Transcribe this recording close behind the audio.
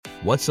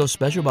What's so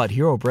special about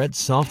Hero Bread's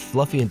soft,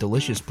 fluffy, and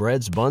delicious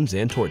breads, buns,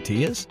 and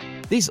tortillas?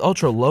 These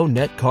ultra-low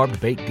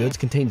net-carb baked goods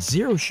contain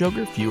zero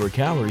sugar, fewer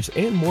calories,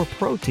 and more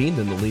protein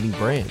than the leading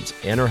brands,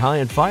 and are high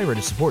in fiber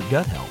to support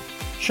gut health.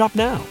 Shop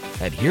now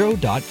at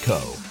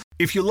hero.co.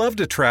 If you love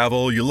to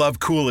travel, you love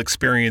cool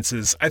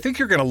experiences, I think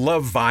you're going to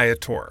love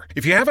Viator.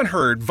 If you haven't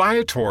heard,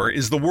 Viator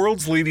is the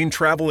world's leading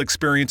travel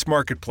experience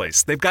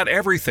marketplace. They've got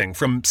everything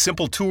from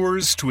simple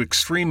tours to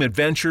extreme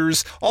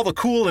adventures, all the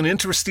cool and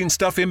interesting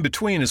stuff in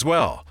between as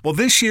well. Well,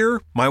 this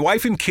year, my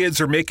wife and kids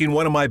are making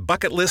one of my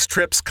bucket list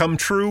trips come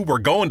true. We're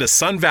going to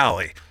Sun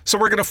Valley. So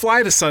we're going to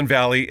fly to Sun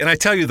Valley, and I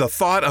tell you, the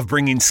thought of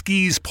bringing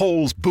skis,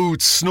 poles,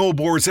 boots,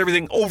 snowboards,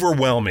 everything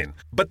overwhelming.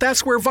 But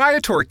that's where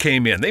Viator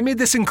came in. They made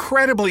this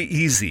incredibly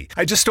easy.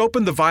 I just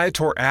opened the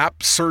Viator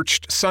app,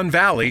 searched Sun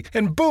Valley,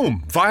 and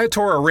boom,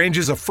 Viator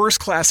arranges a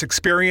first-class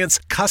experience,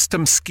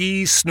 custom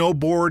ski,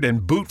 snowboard,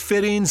 and boot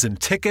fittings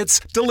and tickets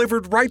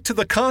delivered right to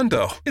the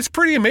condo. It's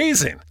pretty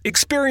amazing.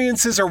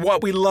 Experiences are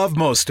what we love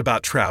most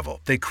about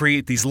travel. They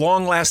create these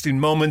long-lasting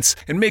moments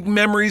and make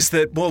memories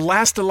that will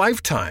last a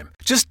lifetime.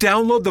 Just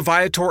download the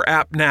Viator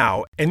app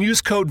now and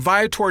use code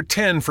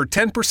Viator10 for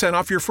 10%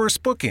 off your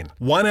first booking.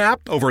 One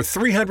app, over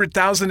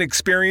 300,000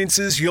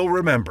 experiences you'll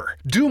remember.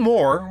 Do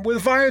more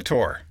with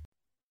Viator.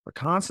 But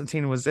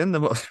Constantine was in the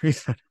most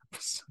recent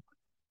episode,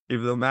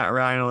 even though Matt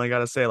Ryan only got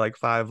to say like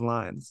 5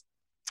 lines.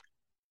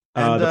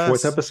 And, the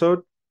 4th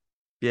episode?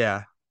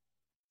 Yeah.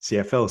 See,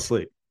 I fell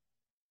asleep.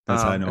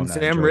 That's how I know. And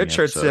Sam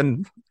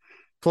Richardson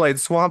played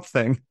Swamp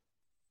Thing.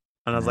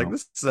 And I was like,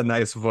 this is a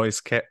nice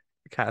voice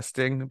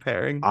casting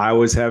pairing. I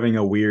was having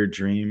a weird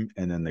dream,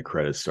 and then the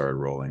credits started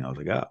rolling. I was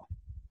like, oh,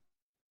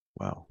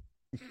 wow.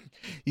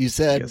 You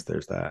said, I guess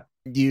there's that.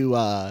 You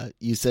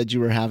said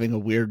you were having a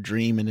weird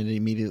dream, and it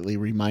immediately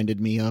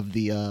reminded me of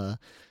the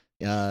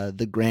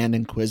Grand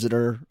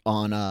Inquisitor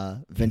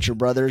on Venture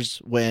Brothers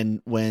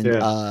when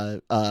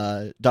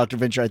Dr.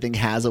 Venture, I think,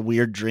 has a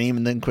weird dream,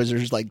 and the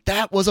Inquisitor's like,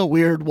 that was a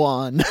weird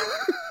one,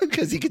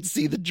 because he could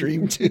see the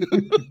dream too.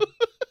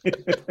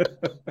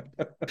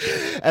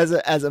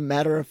 As a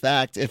matter of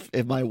fact, if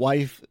my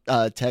wife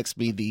texts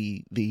me,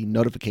 the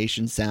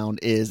notification sound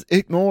is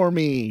 "ignore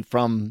me"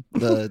 from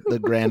the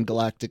Grand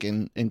Galactic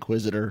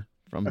Inquisitor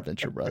from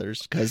Venture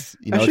Brothers, because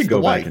I should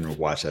go back and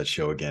watch that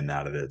show again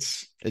now that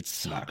it's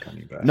not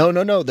coming back.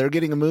 No, they're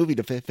getting a movie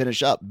to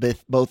finish up.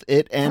 Both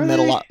it and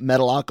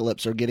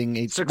Metalocalypse are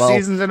getting 6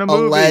 seasons in a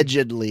movie.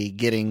 Allegedly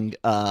getting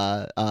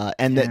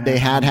and they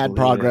had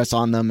progress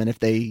on them, and if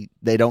they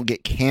don't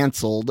get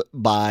canceled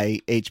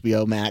by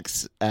HBO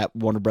Max at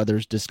Warner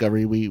Brothers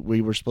Discovery, we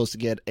were supposed to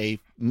get a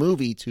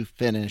movie to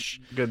finish.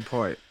 Good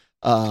point.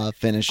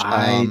 Finish.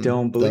 I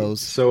don't believe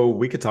those. So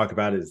we could talk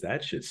about it. Is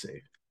that shit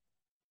safe?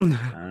 I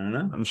don't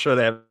know. I'm sure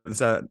they have.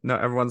 No,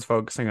 everyone's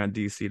focusing on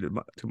DC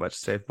too much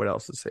safe. What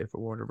else is safe at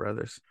Warner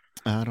Brothers?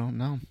 I don't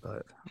know.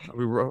 But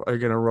are you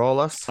gonna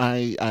roll us?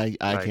 I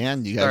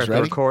can. You guys start ready?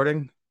 The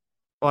recording?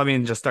 Well, I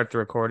mean, just start the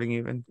recording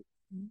even.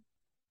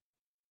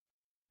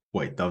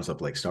 Wait, thumbs up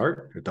like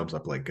start or thumbs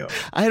up like go?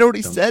 I had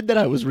already said that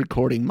I was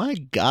recording. My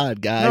God,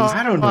 guys. No,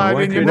 I don't know. I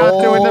mean, you're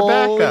not doing the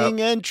backup.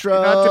 Intro.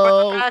 You're not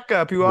doing the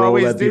backup. You roll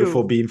always that do.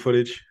 Beautiful bean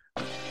footage.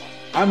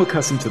 I'm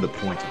accustomed to the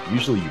pointing.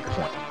 Usually you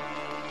point.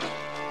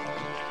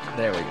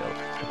 There we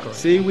go.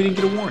 See, we didn't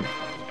get a warning.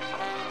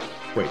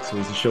 Wait, so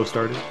is the show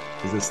started?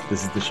 This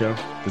is the show?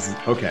 This is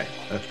okay.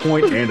 A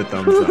point and a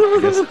thumbs up. I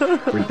guess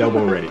we're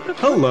double ready.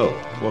 Hello.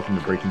 Welcome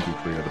to Breaking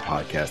Geek Radio, the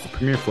podcast, the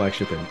premier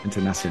flagship and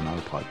international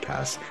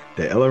podcast,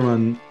 the LRM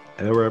and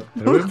the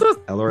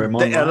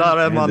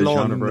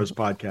Genre Bros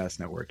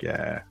Podcast Network.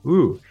 Yeah.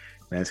 Ooh,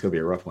 man, it's gonna be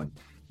a rough one.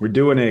 We're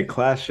doing a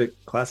classic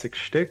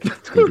shtick.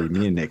 It's gonna be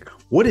me and Nick.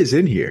 What is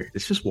in here?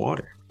 It's just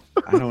water.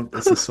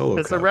 It's a solo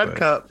It's cup. a red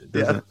cup.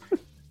 Yeah.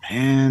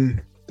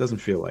 Man, doesn't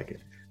feel like it.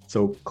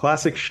 So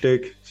classic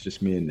shtick, it's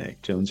just me and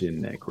Nick, Jonesy and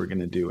Nick. We're going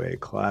to do a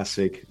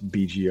classic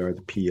BGR,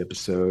 the P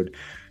episode,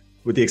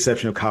 with the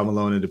exception of Kyle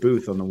Malone and the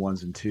booth on the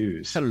 1s and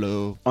 2s.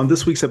 Hello. On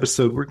this week's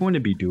episode, we're going to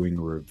be doing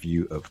a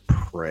review of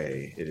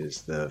Prey. It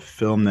is the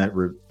film that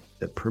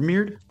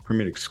premiered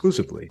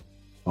exclusively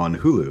on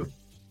Hulu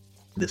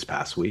this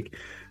past week.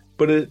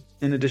 But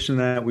in addition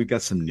to that, we've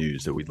got some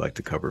news that we'd like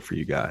to cover for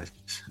you guys.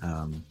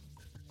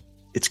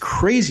 It's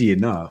crazy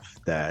enough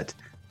that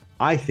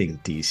I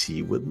think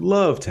DC would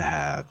love to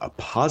have a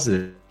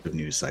positive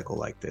news cycle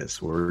like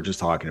this, where we're just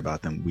talking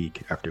about them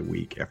week after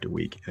week after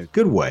week in a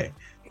good way.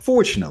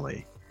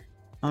 Unfortunately,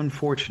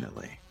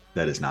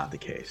 that is not the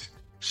case.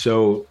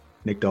 So,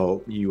 Nick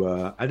Dahl,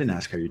 I didn't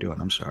ask how you're doing.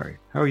 I'm sorry.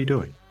 How are you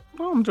doing?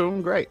 Oh, I'm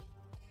doing great.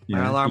 You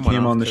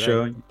came on the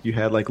show. You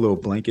had like a little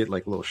blanket,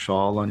 like a little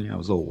shawl on you. I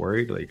was a little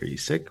worried. Like, are you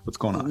sick? What's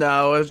going on?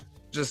 No, it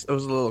was a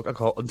little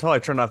cold. Until I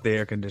turned off the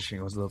air conditioning,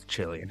 it was a little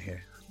chilly in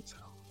here. So,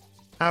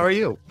 how are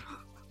you?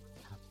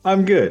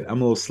 I'm good.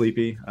 I'm a little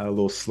sleepy, a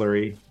little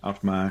slurry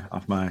off my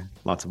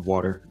lots of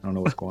water. I don't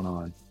know what's going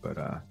on, but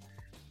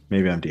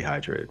maybe I'm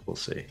dehydrated. We'll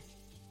see.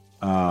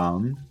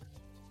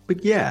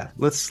 But yeah,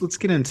 let's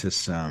get into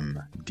some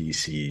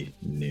DC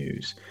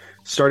news.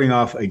 Starting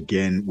off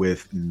again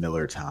with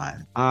Miller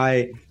time.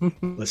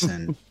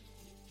 Listen,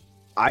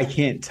 I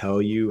can't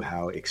tell you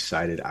how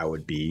excited I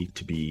would be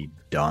to be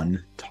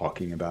done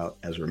talking about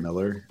Ezra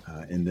Miller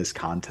in this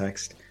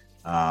context.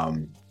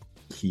 Um,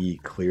 he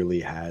clearly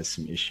has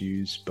some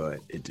issues, but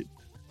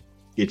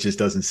it just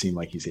doesn't seem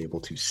like he's able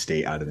to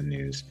stay out of the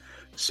news.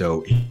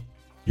 So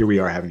here we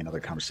are having another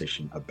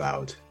conversation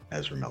about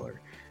Ezra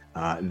Miller.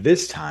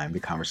 This time, the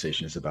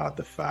conversation is about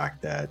the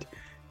fact that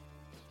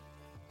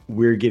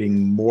we're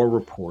getting more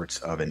reports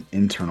of an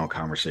internal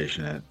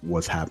conversation that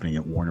was happening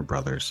at Warner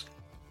Brothers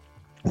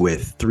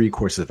with 3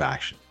 courses of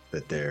action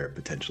that they're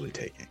potentially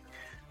taking.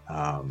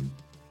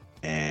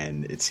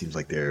 And it seems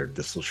like they're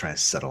still trying to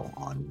settle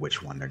on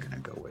which one they're going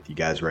to go with. You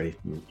guys ready?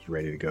 You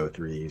ready to go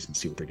through these and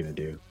see what they're going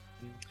to do?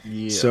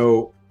 Yeah.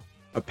 So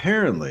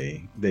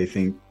apparently they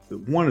think that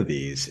one of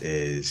these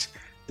is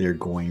they're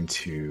going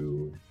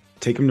to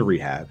take him to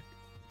rehab.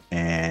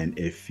 And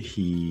if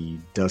he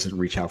doesn't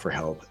reach out for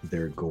help,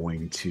 they're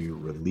going to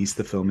release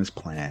the film as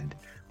planned.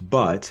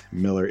 But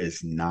Miller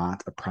is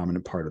not a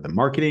prominent part of the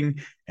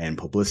marketing and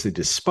publicity,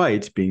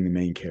 despite being the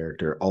main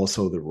character.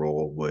 Also, the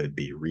role would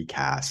be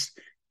recast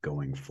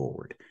going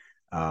forward.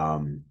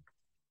 One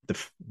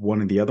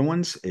of the other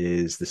ones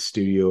is the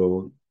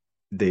studio.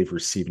 They've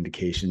received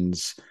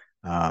indications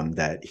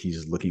that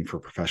he's looking for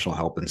professional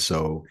help. And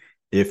so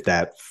if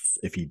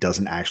he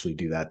doesn't actually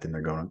do that, then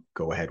they're going to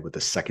go ahead with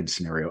the second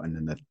scenario. And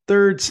then the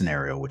third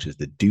scenario, which is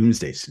the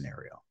doomsday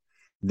scenario.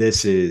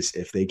 This is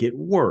if they get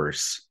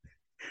worse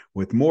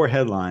with more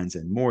headlines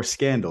and more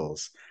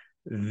scandals,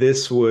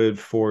 this would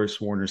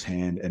force Warner's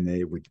hand and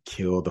they would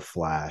kill the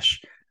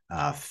Flash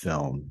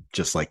film,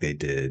 just like they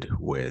did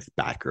with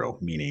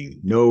Batgirl, meaning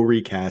no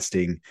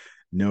recasting,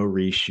 no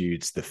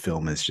reshoots. The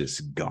film is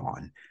just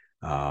gone.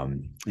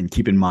 And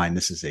keep in mind,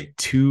 this is a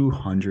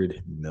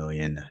 $200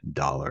 million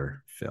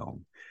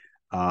film.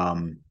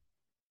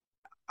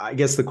 I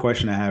guess the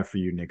question I have for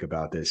you, Nick,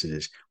 about this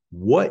is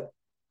what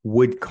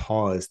would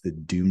cause the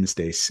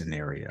doomsday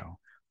scenario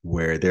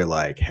where they're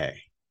like,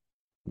 hey,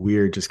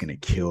 we're just going to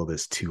kill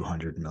this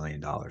 $200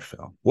 million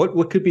film?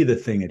 What could be the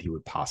thing that he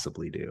would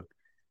possibly do?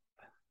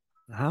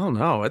 I don't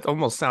know. It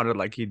almost sounded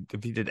like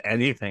if he did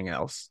anything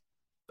else,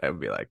 that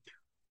would be like,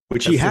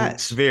 which he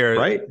has, severe,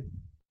 right?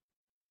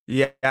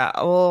 Yeah.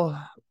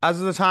 Well, as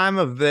of the time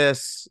of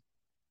this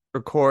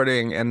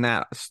recording and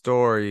that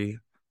story,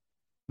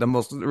 the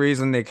most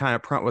reason they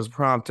kind of was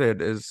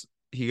prompted is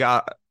he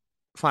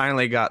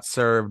finally got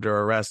served or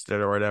arrested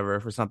or whatever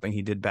for something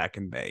he did back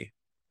in May,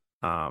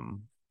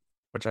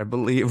 which I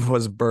believe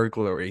was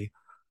burglary,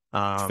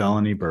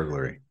 felony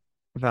burglary.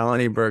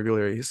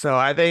 So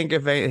I think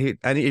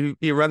if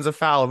he runs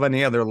afoul of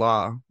any other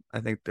law,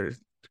 I think they're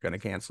going to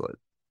cancel it.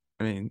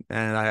 I mean,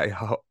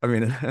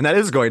 and that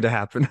is going to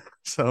happen.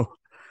 So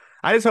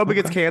I just hope it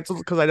gets canceled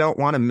because I don't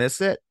want to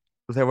miss it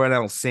with everyone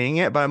else seeing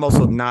it, but I'm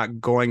also not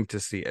going to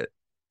see it.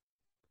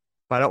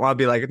 But I don't want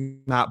to be like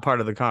not part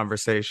of the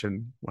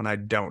conversation when I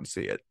don't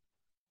see it.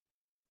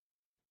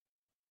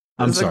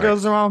 I'm sorry.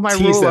 Goes around my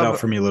Tease that out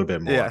for me a little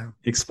bit more. Yeah.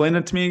 Explain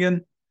it to me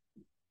again.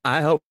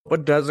 I hope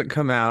it doesn't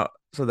come out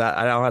so that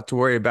I don't have to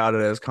worry about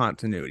it as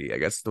continuity. I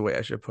guess is the way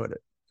I should put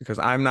it, because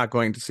I'm not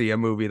going to see a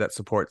movie that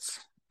supports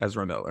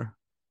Ezra Miller.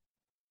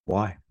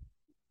 Why?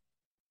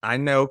 I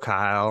know,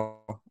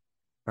 Kyle.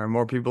 There are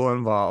more people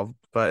involved,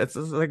 but it's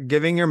just like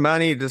giving your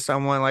money to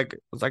someone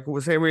it's like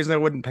the same reason I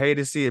wouldn't pay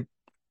to see a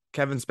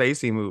Kevin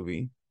Spacey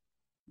movie.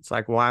 It's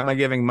like, why am I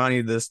giving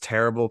money to this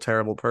terrible,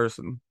 terrible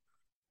person?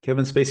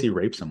 Kevin Spacey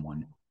raped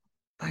someone.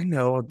 I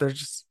know.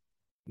 It's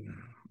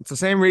the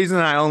same reason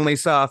I only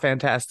saw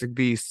Fantastic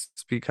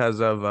Beasts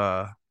because of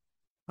I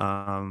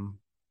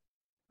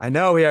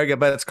know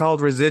but it's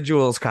called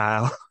residuals,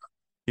 Kyle.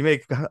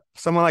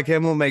 Someone like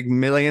him will make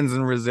millions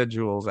in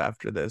residuals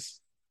after this.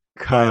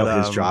 Kyle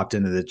has dropped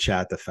into the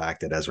chat the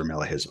fact that Ezra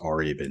Miller has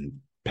already been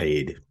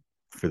paid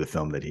for the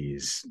film that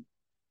he's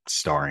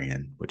starring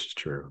in, which is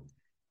true.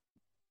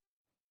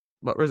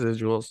 But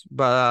residuals.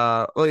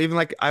 But well, even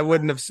like I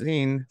wouldn't have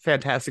seen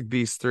Fantastic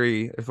Beasts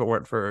 3 if it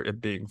weren't for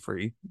it being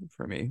free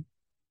for me.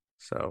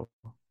 So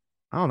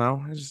I don't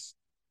know.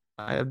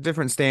 I have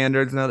different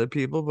standards than other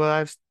people,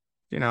 but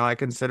I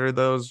consider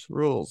those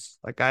rules.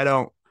 Like I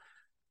don't,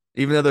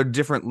 even though they're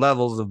different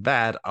levels of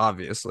bad,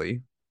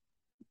 obviously.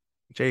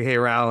 J.K.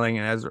 Rowling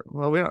and Ezra.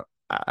 Well,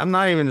 I'm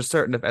not even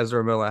certain if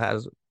Ezra Miller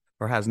has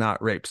or has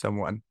not raped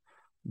someone,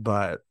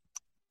 but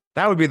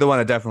that would be the one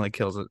that definitely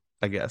kills it,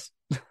 I guess.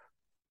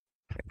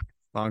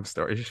 Long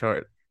story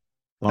short.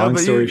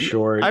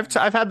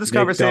 I've had this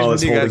conversation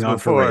with you guys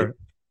before.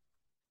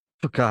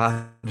 Oh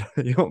God,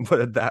 you don't put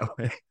it that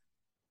way.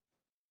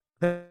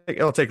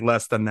 It'll take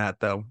less than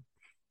that though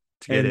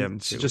to get him.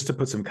 Just to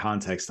put some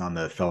context on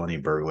the felony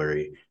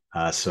burglary.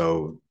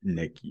 So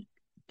Nick,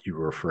 you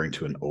were referring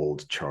to an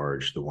old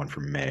charge, the one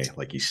from May,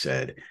 like you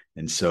said.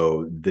 And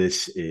so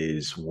this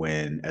is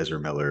when Ezra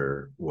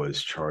Miller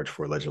was charged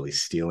for allegedly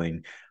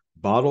stealing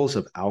bottles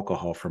of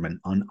alcohol from an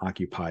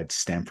unoccupied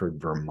Stamford,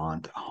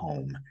 Vermont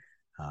home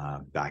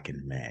back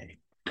in May,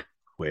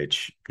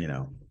 which,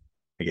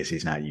 I guess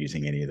he's not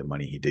using any of the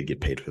money he did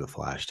get paid for the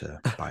Flash to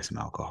buy some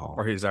alcohol.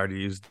 Or he's already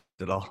used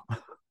it all.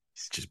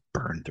 He's just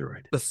burned through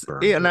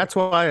it. And that's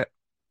why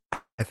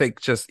I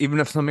think just even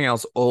if something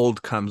else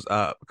old comes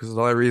up, because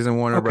the only reason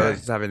Warner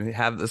Brothers is having to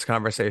have this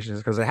conversation is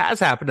because it has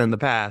happened in the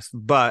past,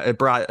 but it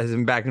brought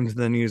him back into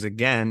the news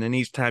again. And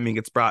each time he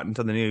gets brought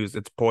into the news,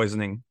 it's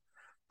poisoning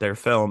their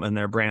film and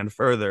their brand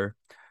further,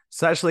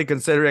 especially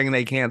considering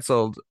they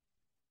canceled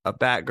a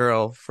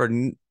Batgirl for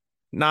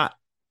not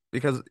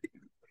because,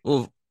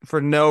 well,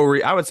 for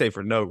I would say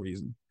for no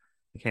reason.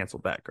 They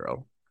canceled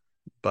Batgirl,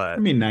 but I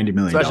mean, $90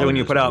 million, especially when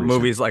you put out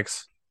movies like,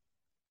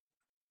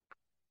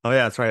 oh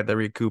yeah, that's right, they're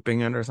recouping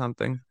it or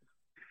something.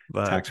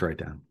 But tax write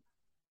down.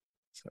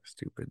 So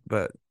stupid.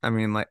 But I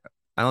mean, like,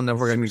 I don't know if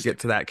we're going to get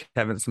to that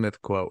Kevin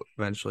Smith quote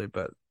eventually,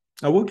 but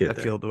we'll get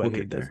there. I feel the way we'll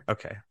get there.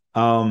 Okay.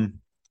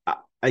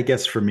 I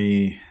guess for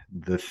me,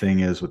 the thing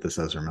is with this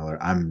Ezra Miller,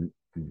 I'm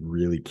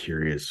really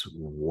curious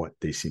what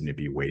they seem to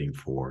be waiting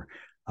for.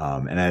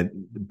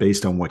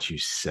 Based on what you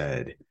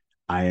said,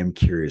 I am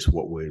curious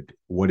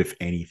what if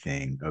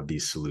anything of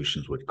these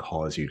solutions would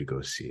cause you to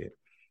go see it.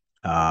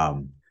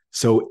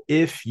 So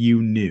if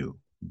you knew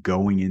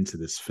going into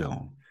this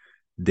film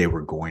they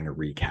were going to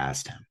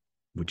recast him,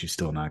 would you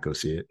still not go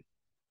see it?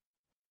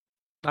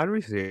 I'd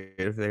re-see it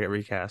if they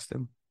recast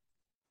him.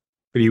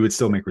 But he would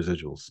still make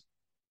residuals.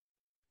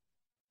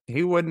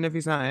 He wouldn't if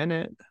he's not in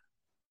it.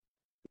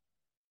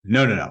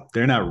 No.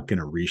 They're not going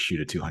to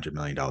reshoot a $200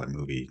 million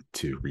movie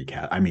to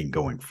recast. I mean,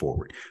 going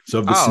forward. So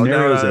if the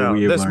scenarios that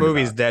we have this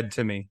movie's about, dead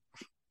to me.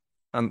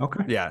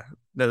 Okay. Yeah.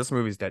 No, this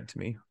movie's dead to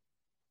me.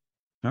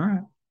 All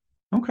right.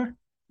 Okay.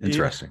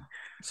 Interesting.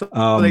 Yeah.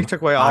 So they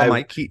took away all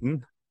Mike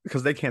Keaton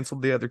because they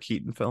canceled the other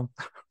Keaton film.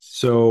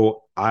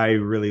 So I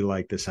really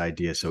like this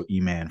idea. So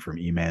E-Man from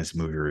E-Man's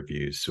Movie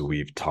Reviews. So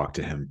we've talked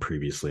to him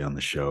previously on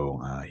the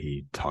show.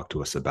 He talked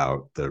to us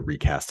about the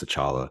recast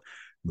T'Challa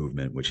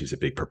movement, which he's a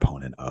big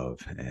proponent of,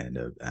 and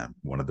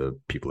one of the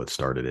people that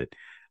started it.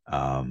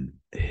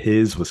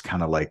 His was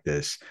kind of like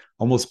this,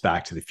 almost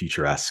Back to the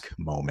Future-esque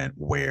moment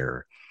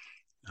where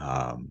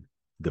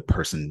the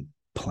person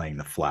playing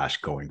the Flash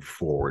going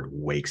forward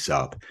wakes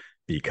up,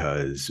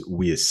 because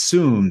we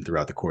assume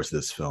throughout the course of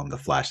this film, the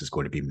Flash is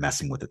going to be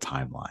messing with the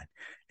timeline.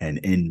 And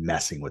in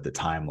messing with the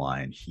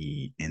timeline,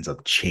 he ends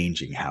up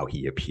changing how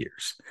he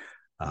appears.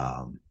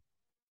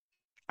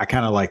 I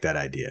kind of like that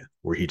idea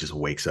where he just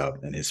wakes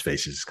up and his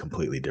face is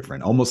completely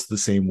different, almost the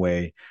same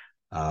way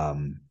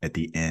at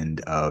the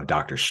end of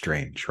Doctor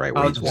Strange, right?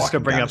 Where he's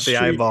walking bring down up the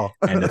the eyeball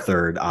and the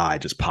third eye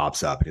just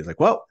pops up. And he's like,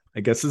 well,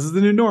 I guess this is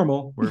the new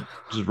normal. We're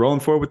just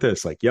rolling forward with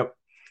this. Like, yep.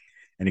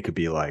 And it could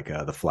be like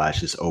the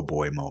Flash's oh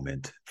boy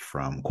moment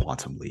from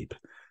Quantum Leap.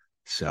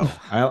 So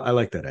I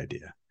like that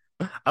idea.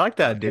 I like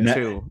that idea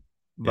too.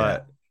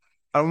 But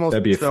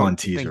that'd be a fun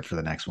teaser for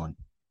the next one.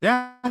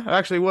 Yeah, I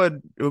actually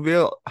would. It would be.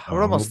 I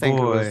would almost think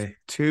it was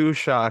too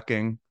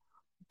shocking,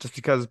 just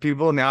because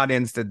people in the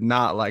audience did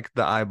not like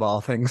the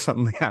eyeball thing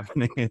suddenly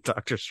happening in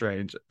Doctor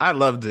Strange. I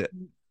loved it,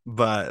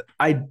 but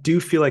I do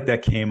feel like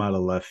that came out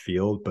of left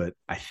field. But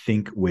I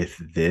think with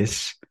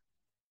this,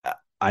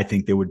 I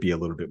think there would be a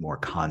little bit more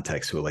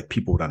context to it. Like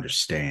people would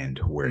understand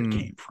where it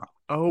came from.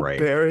 Oh, right?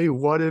 Barry,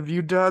 what have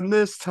you done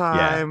this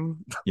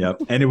time? Yeah.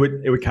 Yep. And it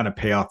would kind of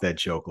pay off that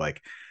joke.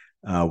 Like,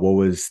 what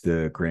was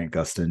the Grant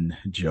Gustin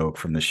joke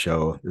from the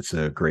show? It's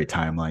a great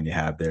timeline you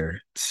have there.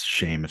 It's a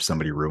shame if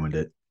somebody ruined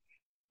it.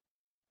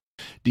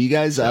 Do you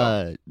guys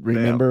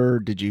remember?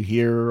 Did you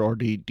hear or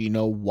do you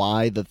know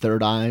why the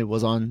third eye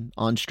was on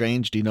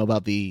Strange? Do you know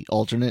about the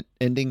alternate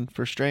ending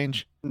for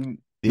Strange?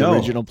 The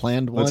original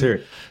planned one. Let's hear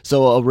it.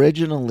 So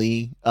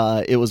originally,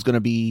 it was going to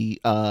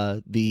be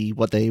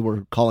what they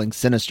were calling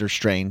Sinister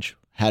Strange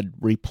had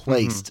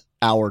replaced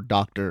our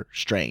Doctor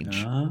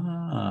Strange.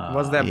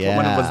 Was that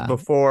when it was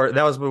before?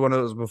 That was when it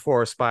was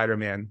before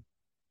Spider-Man.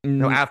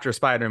 No, after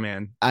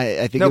Spider-Man.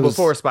 I think it was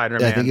before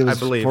Spider-Man. I think it was, I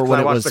believe. For when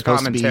I it was the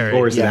supposed commentary. to be,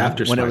 or is it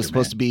after when Spider-Man? It was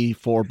supposed to be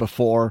for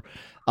before.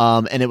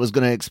 And it was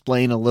going to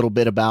explain a little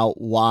bit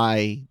about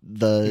why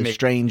the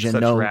Strange and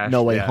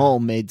No Way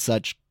Home made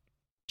such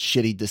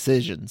shitty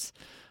decisions.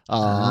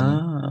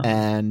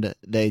 And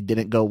they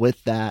didn't go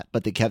with that,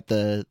 but they kept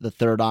the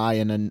third eye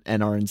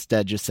and are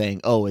instead just saying,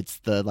 oh, it's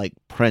the like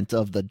print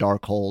of the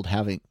Darkhold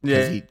having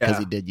because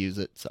he did use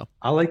it. So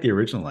I like the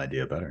original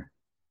idea better.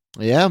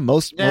 Yeah,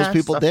 most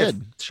people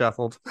did.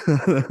 Shuffled.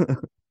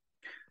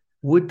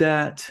 Would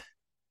that?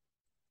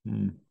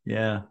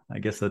 Yeah, I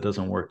guess that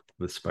doesn't work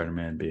with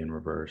Spider-Man being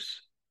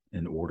reverse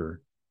in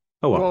order.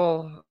 Oh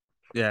well.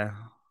 Yeah.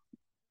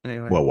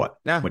 Anyway. Well, what?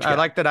 Yeah, I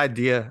like that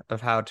idea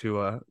of how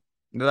to.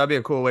 That'd be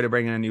a cool way to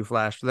bring in a new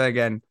Flash. But then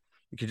again,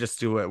 you could just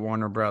do what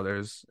Warner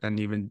Brothers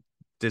and even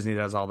Disney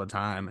does all the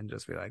time, and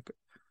just be like,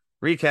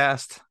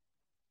 recast.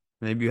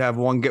 Maybe you have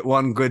one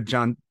good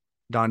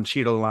Don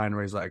Cheadle line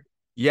where he's like,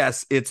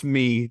 "Yes, it's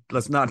me.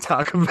 Let's not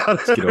talk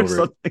about it." Get over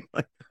something it.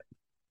 Like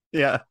that.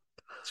 Yeah,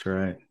 that's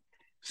right.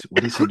 So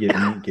what does he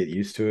get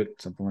used to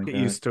it? Something like that.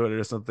 Get used to it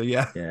or something.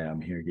 Yeah. Yeah,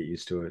 I'm here. Get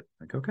used to it.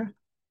 Like, okay.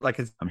 Like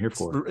I'm here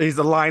for it. He's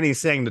the line he's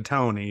saying to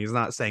Tony. He's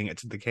not saying it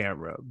to the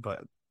camera,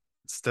 but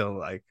still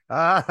like,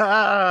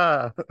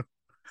 ah.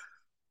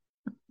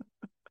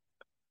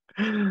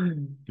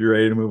 You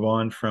ready to move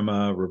on from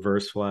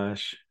Reverse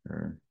Flash?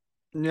 Or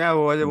Yeah,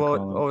 you what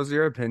call it? was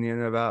your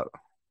opinion about?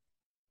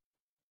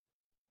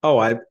 Oh,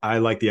 I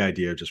like the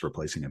idea of just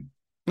replacing him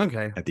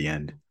Okay. at the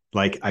end.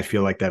 Like, I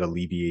feel like that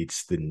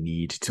alleviates the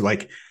need to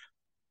like.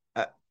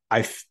 I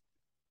I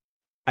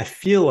I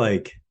feel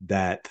like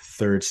that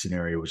third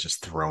scenario was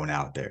just thrown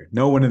out there.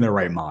 No one in their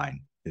right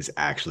mind is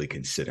actually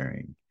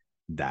considering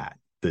that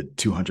the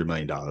 $200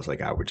 million. Like,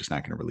 we're just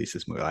not going to release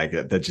this movie. Like,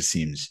 that just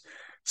seems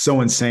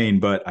so insane.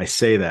 But I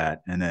say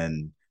that, and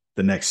then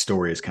the next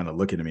story is kind of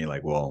looking at me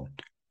like, well,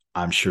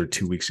 I'm sure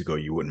 2 weeks ago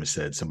you wouldn't have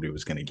said somebody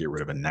was going to get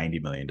rid of a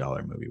 $90 million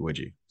movie, would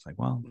you? It's like,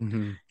 well,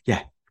 Hmm. yeah,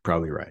 you're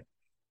probably right.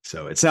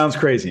 So it sounds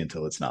crazy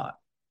until it's not.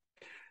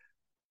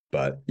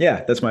 But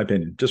yeah, that's my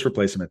opinion. Just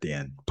replace him at the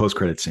end. Post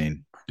credit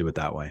scene. Do it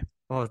that way.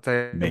 Well, I'll tell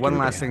you Make one everybody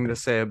last thing to happy.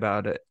 say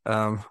about it.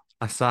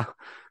 I saw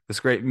this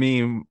great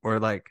meme where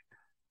like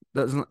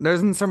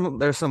there's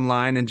some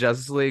line in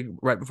Justice League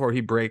right before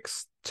he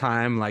breaks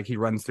time, like he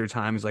runs through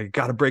time. He's like,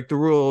 "Gotta break the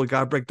rule,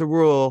 gotta break the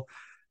rule."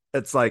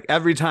 It's like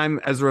every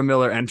time Ezra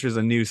Miller enters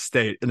a new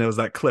state, and it was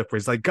that clip where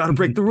he's like, "Gotta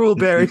break the rule,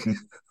 Barry."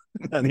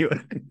 Anyway,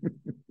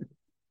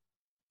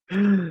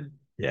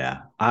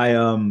 Yeah.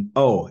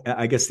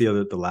 I guess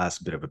the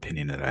last bit of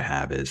opinion that I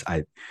have is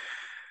I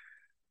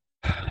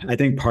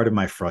think part of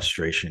my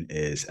frustration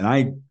is, and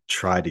I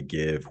try to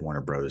give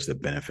Warner Brothers the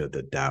benefit of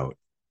the doubt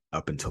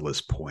up until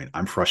this point.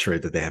 I'm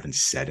frustrated that they haven't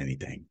said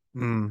anything.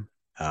 mm,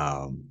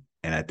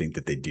 And I think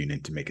that they do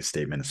need to make a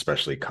statement,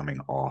 especially coming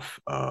off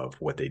of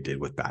what they did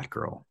with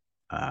Batgirl.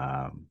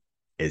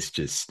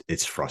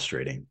 It's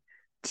frustrating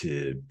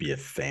to be a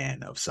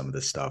fan of some of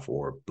this stuff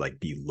or like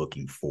be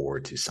looking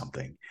forward to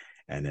something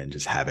and then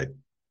just have it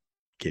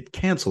get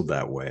canceled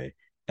that way.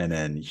 And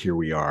then here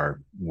we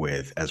are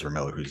with Ezra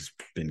Miller, who's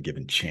been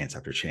given chance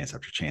after chance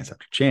after chance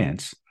after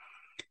chance.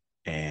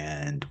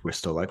 And we're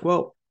still like,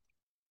 well,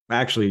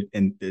 actually,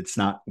 and it's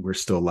not, we're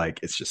still like,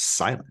 it's just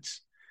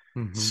silence.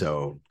 mhm.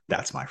 So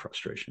that's my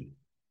frustration.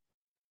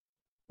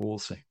 We'll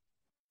see.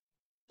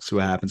 See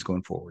what happens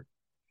going forward.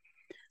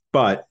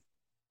 But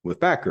with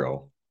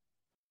Batgirl,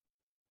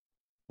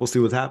 we'll see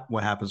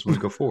what happens when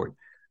we go forward.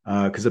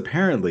 Because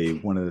apparently,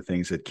 one of the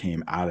things that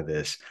came out of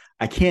this,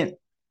 I can't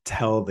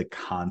tell the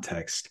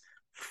context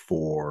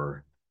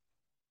for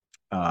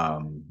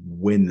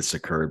when this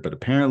occurred, but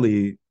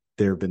apparently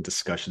there have been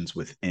discussions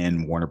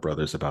within Warner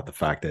Brothers about the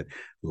fact that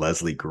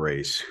Leslie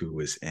Grace, who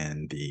was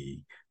in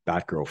the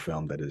Batgirl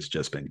film that has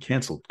just been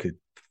canceled, could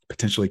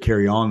potentially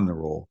carry on in the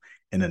role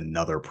in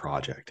another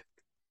project.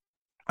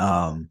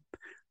 Um,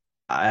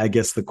 I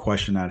guess the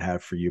question I'd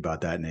have for you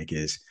about that, Nick,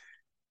 is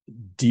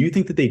do you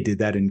think that they did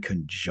that in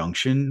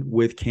conjunction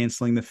with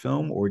canceling the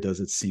film, or does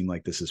it seem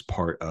like this is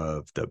part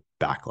of the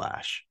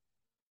backlash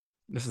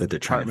This is that the they're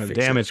trying to Department of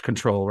fix it? Damage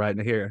Control right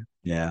here.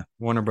 Yeah.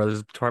 Warner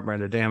Brothers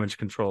Department of Damage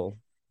Control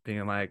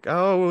being like,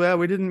 "Oh, yeah,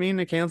 we didn't mean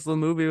to cancel the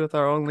movie with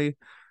our only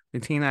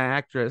Latina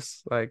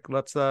actress. Like,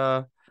 let's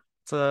here,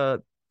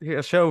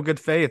 show good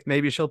faith.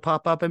 Maybe she'll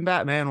pop up in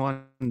Batman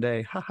one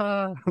day."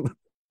 Haha.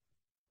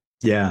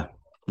 Yeah.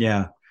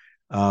 Yeah.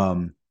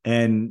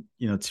 And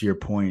to your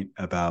point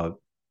about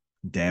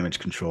damage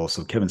control.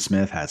 So Kevin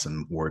Smith has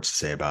some words to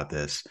say about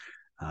this.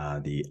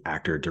 The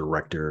actor,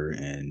 director,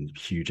 and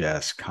huge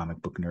ass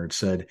comic book nerd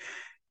said,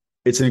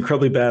 it's an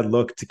incredibly bad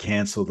look to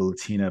cancel the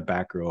Latina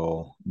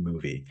Batgirl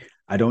movie.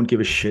 I don't give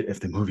a shit if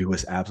the movie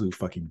was absolute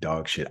fucking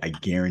dog shit. I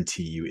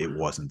guarantee you it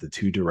wasn't. The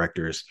two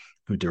directors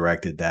who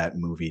directed that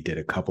movie did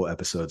a couple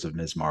episodes of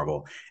Ms.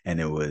 Marvel, and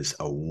it was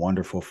a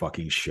wonderful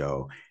fucking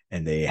show.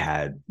 And they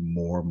had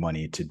more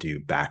money to do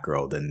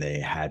Batgirl than they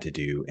had to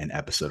do an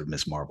episode of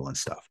Ms. Marvel and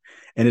stuff.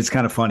 And it's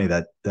kind of funny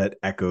that that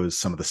echoes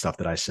some of the stuff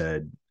that I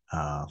said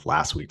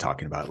last week,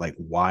 talking about like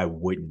why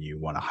wouldn't you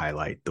want to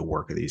highlight the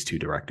work of these two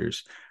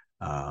directors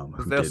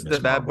who This did the Miss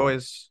Bad Marvel?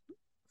 Boys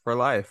for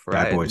Life, Bad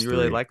right? Boys You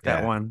really 3. like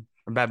that Yeah. one.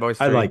 Or Bad Boys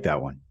I 3. like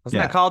that one. Wasn't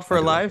that Yeah, called I for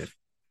do like it. Life?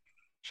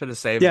 Should have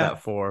saved Yeah.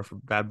 that for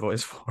Bad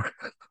Boys 4.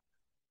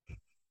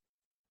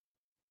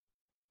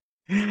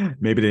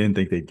 Maybe they didn't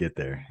think they'd get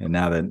there. And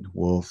now that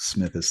Will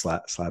Smith is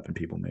slapping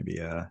people, maybe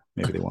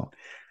they won't.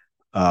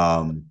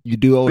 You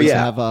do But always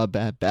yeah,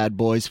 have bad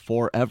boys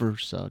forever,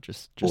 so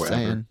just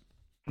forever.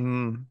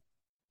 saying.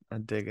 I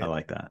dig I it.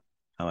 like that.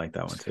 I like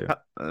that one too.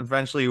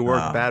 Eventually, you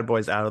work Um, Bad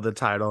Boys out of the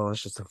title, and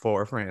it's just a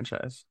 4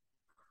 franchise.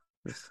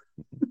 Just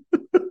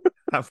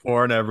have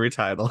 4 in every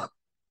title.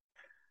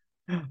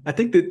 I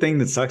think the thing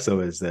that sucks though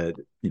is that,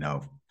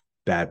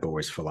 Bad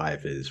Boys for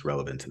Life is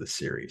relevant to the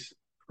series,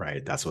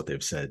 right? That's what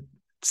they've said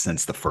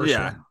since the first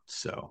Yeah. one.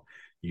 So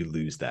you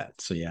lose that.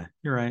 So yeah,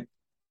 you're right.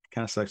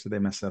 Kind of sucks that they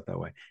messed up that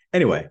way.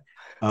 Anyway,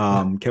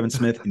 Kevin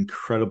Smith,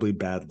 incredibly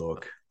bad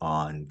look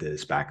on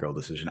this Batgirl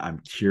decision. I'm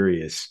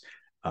curious.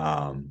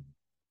 Um,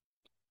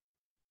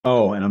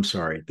 oh, and I'm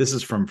sorry. This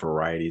is from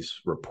Variety's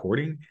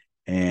reporting.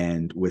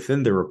 And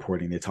within the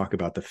reporting, they talk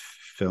about the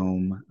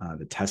film,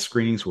 the test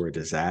screenings were a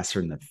disaster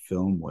and the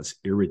film was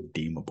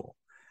irredeemable.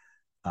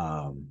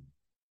 Um,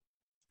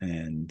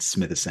 and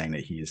Smith is saying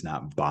that he is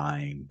not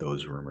buying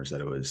those rumors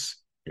that it was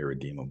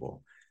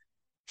irredeemable.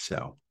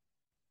 So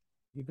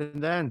Even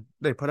then,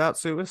 they put out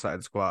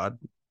Suicide Squad.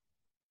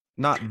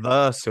 Not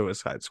the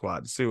Suicide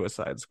Squad,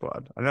 Suicide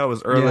Squad. I know it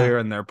was Yeah. earlier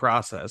in their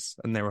process,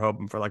 and they were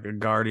hoping for like a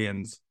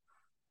Guardians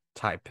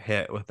type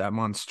hit with that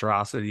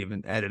monstrosity,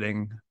 even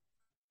editing,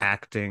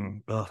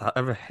 acting,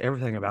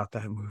 everything about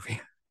that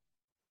movie.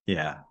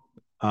 Yeah.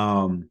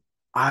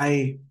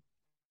 I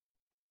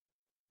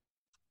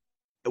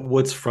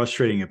What's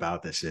frustrating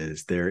about this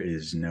is I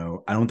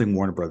don't think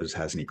Warner Brothers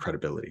has any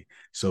credibility.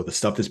 So the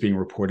stuff that's being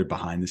reported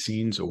behind the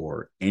scenes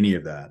or any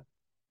of that,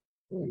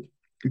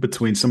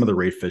 between some of the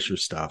Ray Fisher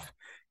stuff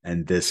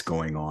and this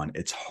going on,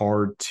 it's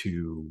hard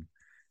to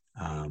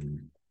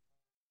um,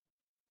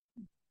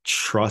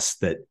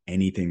 trust that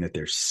anything that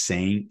they're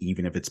saying,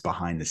 even if it's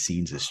behind the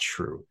scenes, is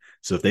true.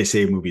 So if they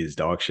say a movie is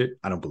dog shit,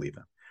 I don't believe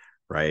them,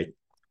 right?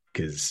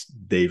 Because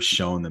they've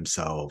shown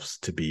themselves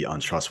to be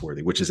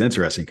untrustworthy, which is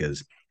interesting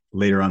because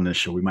later on in the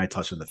show, we might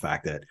touch on the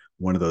fact that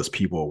one of those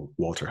people,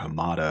 Walter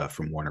Hamada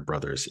from Warner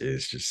Brothers,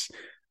 is just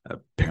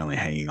apparently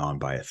hanging on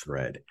by a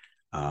thread.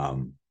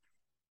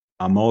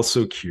 I'm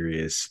also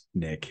curious,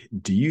 Nick,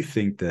 do you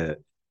think that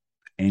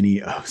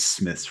any of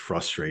Smith's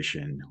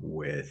frustration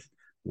with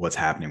what's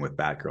happening with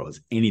Batgirl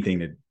has anything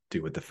to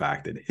do with the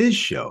fact that his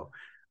show,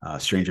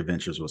 Strange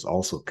Adventures, was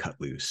also cut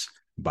loose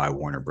by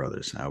Warner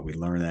Brothers? We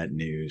learned that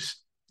news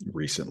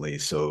recently.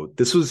 So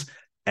this was,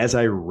 as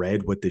I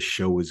read what this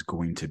show was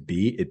going to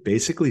be, it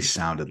basically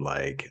sounded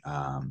like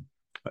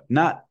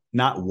not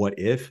what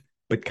if,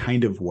 but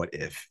kind of what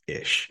if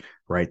ish,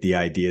 right? The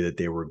idea that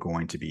they were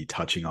going to be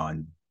touching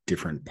on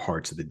different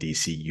parts of the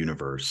DC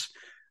universe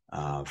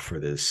for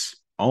this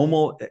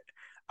almost.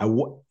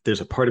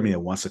 There's a part of me that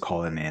wants to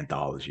call it an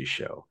anthology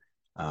show,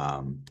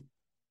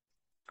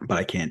 but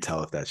I can't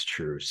tell if that's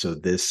true. So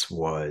this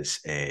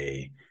was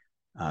a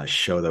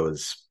show that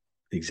was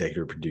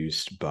executive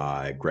produced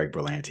by Greg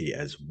Berlanti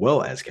as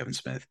well as Kevin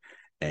Smith.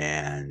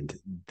 And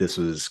this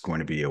was going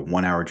to be a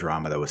 1 hour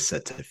drama that was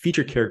set to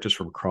feature characters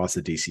from across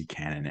the DC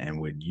canon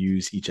and would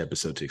use each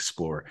episode to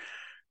explore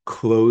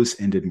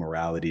close-ended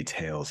morality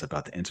tales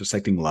about the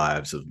intersecting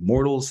lives of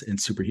mortals and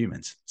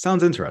superhumans.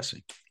 Sounds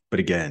interesting. But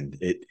again,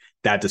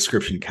 that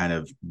description kind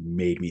of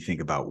made me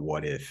think about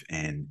what if,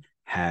 and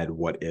had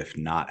what if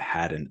not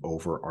had an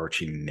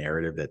overarching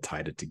narrative that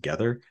tied it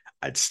together,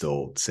 I'd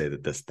still say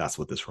that that's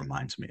what this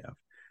reminds me of.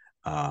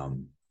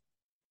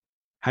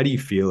 How do you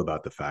feel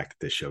about the fact that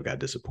this show got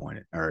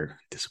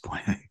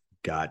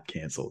got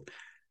canceled?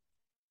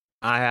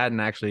 I hadn't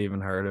actually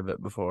even heard of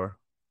it before.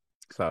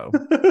 So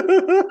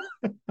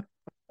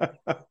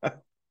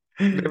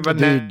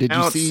Dude, did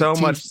you see so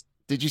much.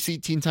 Did you see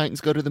Teen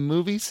Titans Go to the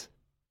Movies?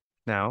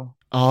 No.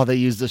 Oh, they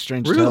used the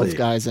Strange Really? Tales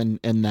guys in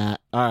that.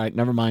 All right,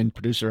 never mind.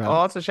 Producer out.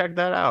 I'll have to check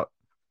that out.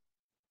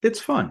 It's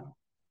fun.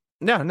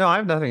 Yeah, no, I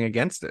have nothing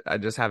against it. I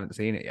just haven't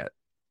seen it yet.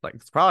 Like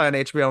it's probably on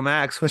HBO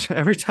Max, which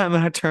every time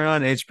I turn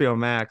on HBO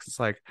Max, it's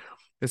like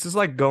this is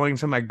like going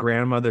to my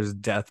grandmother's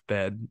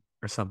deathbed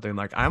or something.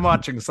 Like I'm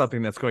watching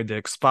something that's going to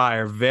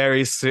expire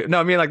very soon.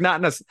 No, I mean like not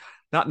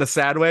in a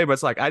sad way, but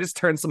it's like I just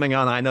turned something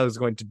on I know is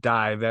going to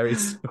die very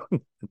soon.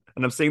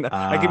 And I'm seeing that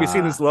I could be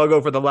seeing this logo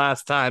for the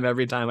last time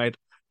every time I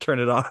turn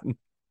it on.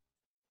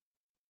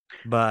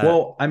 But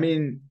well, I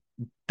mean,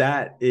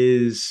 that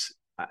is,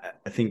 I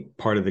think,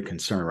 part of the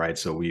concern, right?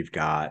 So we've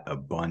got a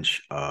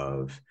bunch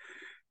of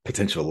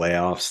potential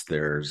layoffs.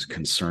 There's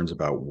concerns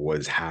about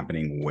what's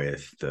happening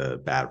with the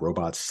Bad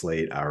Robots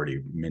slate. I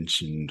already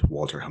mentioned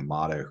Walter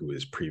Hamada, who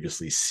is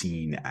previously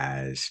seen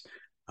as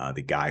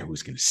the guy who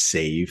was going to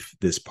save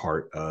this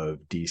part of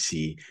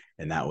DC,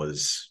 and that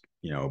was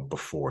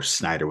before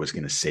Snyder was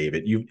going to save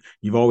it.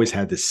 You've always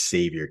had this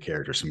savior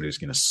character, somebody who's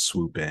going to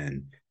swoop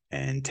in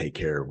and take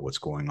care of what's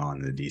going on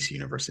in the DC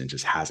universe, and it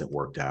just hasn't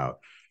worked out.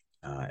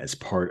 As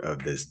part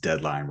of this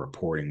deadline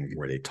reporting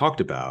where they talked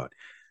about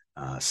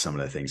some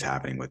of the things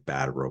happening with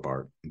Bad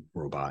Robot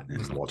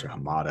and Walter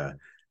Hamada,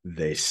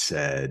 they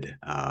said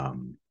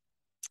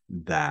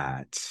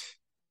that,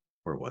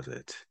 where was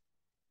it?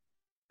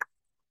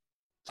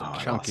 It's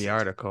a chunky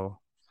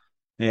article.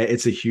 Yeah,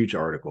 it's a huge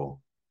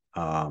article.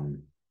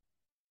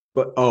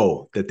 But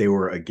that they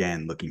were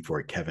again looking for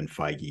a Kevin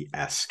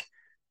Feige-esque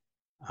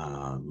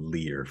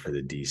leader for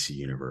the DC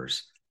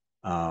universe.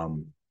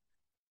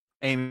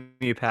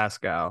 Amy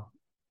Pascal.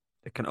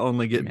 It can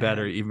only get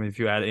better even if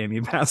you add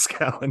Amy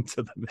Pascal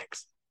into the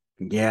mix.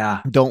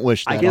 Yeah. Don't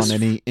wish that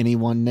on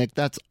anyone, Nick.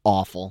 That's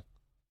awful.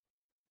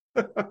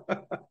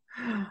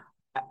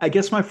 I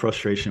guess my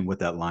frustration with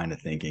that line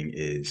of thinking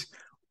is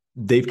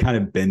they've kind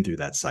of been through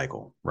that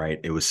cycle, right?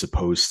 It was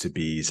supposed to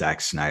be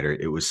Zack Snyder.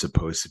 It was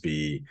supposed to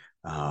be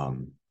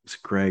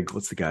Greg.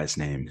 What's the guy's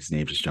name? His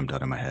name just jumped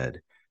out of my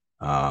head.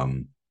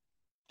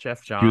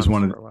 Jeff Johns. He was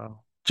one for a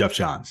while. Jeff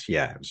Johns.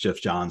 Yeah, it was Jeff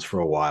Johns for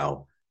a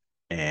while.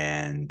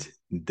 And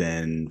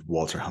then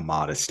Walter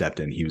Hamada stepped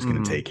in. He was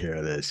going to take care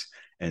of this.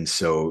 And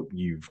so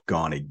you've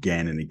gone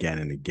again and again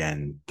and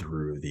again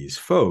through these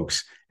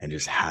folks and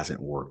just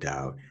hasn't worked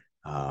out.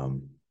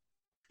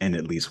 And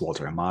at least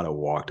Walter Hamada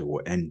walked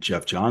away, and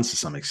Jeff Johns to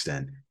some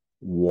extent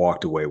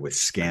walked away with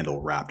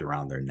scandal wrapped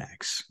around their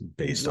necks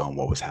based on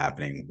what was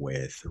happening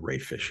with Ray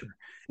Fisher.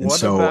 And What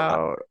so,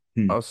 about?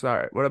 Oh,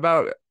 sorry. What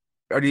about?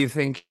 Or do you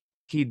think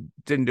he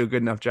didn't do a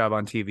good enough job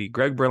on TV?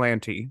 Greg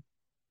Berlanti.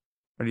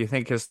 Or do you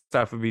think his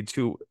stuff would be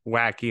too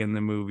wacky in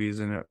the movies,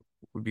 and it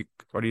would be?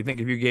 Or do you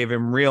think if you gave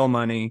him real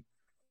money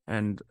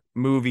and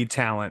movie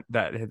talent,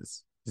 that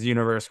his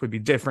universe would be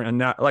different and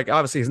not like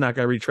obviously he's not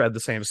going to retread the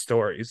same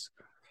stories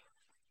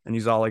and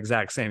use all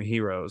exact same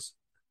heroes,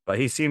 but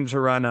he seemed to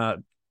run a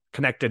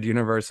connected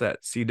universe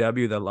at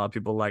CW that a lot of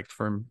people liked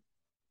for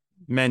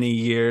many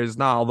years,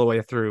 not all the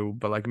way through,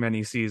 but like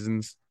many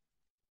seasons.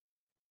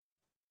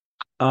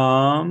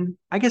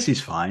 I guess he's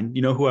fine.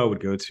 You know who I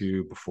would go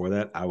to before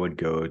that? I would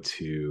go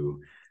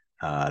to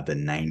the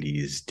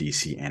 90s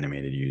DC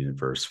animated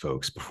universe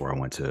folks before I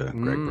went to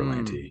Greg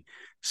Berlanti.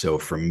 So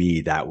for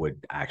me, that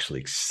would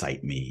actually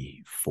excite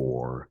me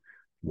for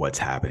what's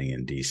happening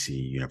in DC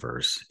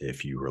universe.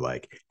 If you were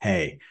like,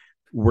 hey,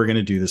 we're going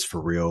to do this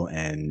for real,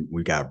 and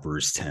we got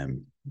Bruce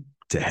Timm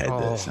to head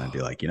this. And I'd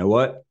be like, you know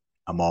what?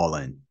 I'm all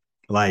in.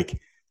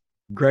 Like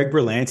Greg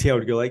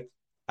Berlanti,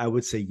 I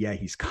would say, yeah,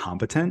 he's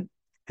competent.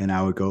 And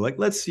I would go like,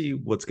 let's see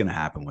what's going to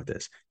happen with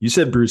this. You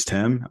said Bruce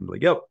Timm. I'm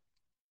like, yep,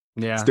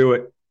 yeah, let's do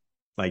it.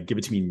 Like, give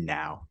it to me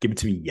now. Give it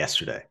to me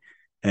yesterday.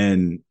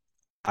 And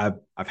I've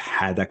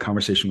had that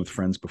conversation with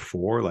friends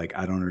before. Like,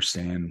 I don't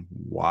understand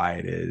why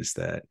it is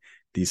that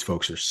these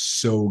folks are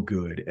so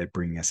good at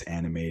bringing us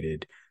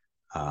animated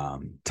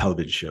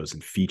television shows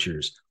and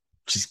features.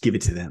 Just give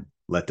it to them.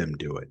 Let them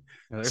do it.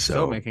 yeah, they're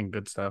still making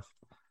good stuff.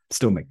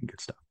 Still making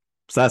good stuff.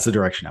 So that's the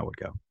direction I would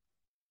go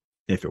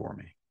if it were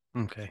me.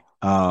 Okay.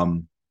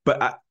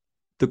 But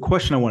the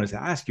question I wanted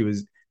to ask you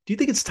is, do you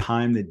think it's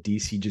time that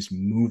DC just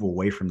move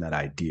away from that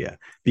idea?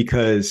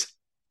 Because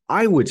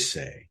I would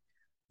say,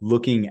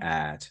 looking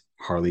at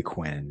Harley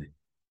Quinn,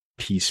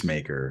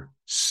 Peacemaker,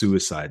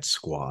 Suicide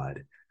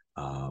Squad,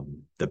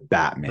 the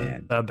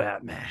Batman,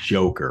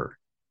 Joker,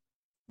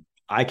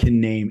 I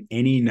can name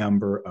any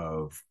number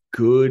of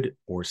good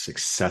or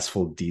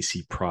successful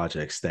DC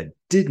projects that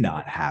did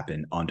not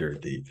happen under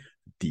the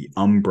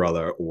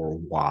umbrella or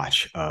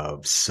watch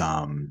of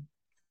some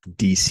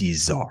DC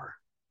czar.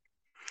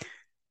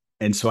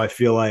 And so I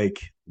feel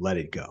like let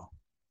it go.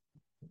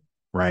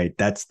 Right?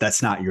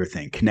 That's not your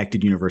thing.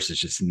 Connected universe is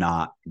just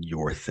not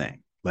your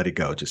thing. Let it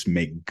go. Just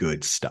make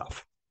good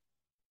stuff.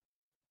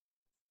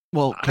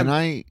 Well, can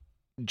I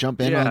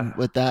jump in on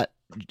with that,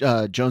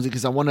 Jonesy?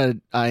 Because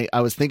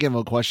I was thinking of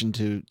a question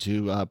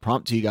to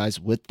prompt to you guys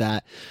with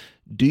that.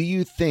 Do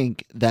you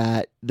think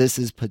that this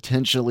is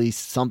potentially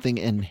something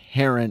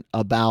inherent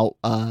about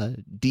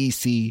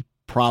DC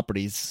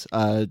properties?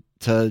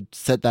 To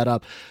set that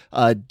up,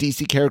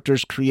 DC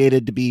characters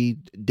created to be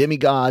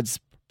demigods,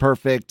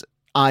 perfect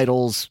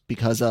idols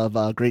because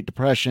of Great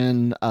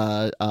Depression,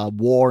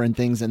 war, and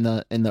things in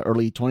the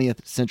early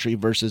 20th century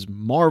versus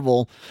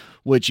Marvel,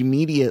 which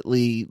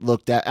immediately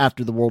looked at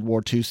after the World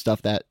War II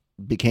stuff that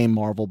became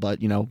Marvel. But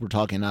we're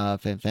talking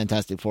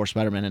Fantastic Four,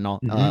 Spider-Man, and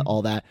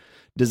all that,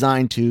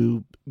 designed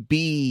to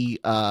be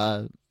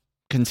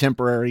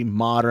contemporary,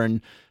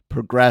 modern,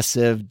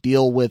 progressive,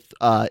 deal with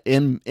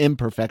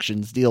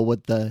imperfections, deal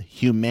with the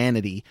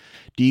humanity.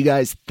 Do you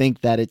guys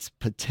think that it's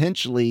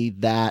potentially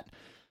that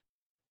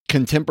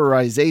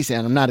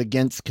contemporization? I'm not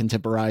against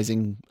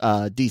contemporizing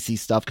DC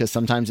stuff because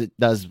sometimes it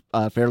does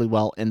fairly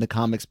well in the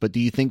comics, but do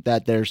you think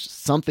that there's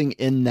something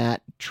in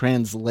that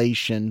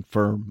translation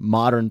for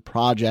modern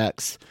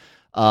projects,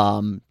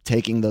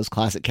 taking those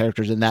classic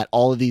characters, and that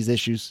all of these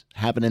issues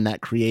happen in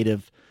that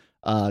creative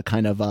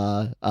kind of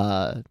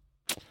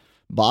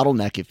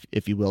bottleneck,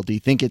 if you will? Do you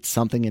think it's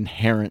something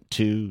inherent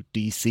to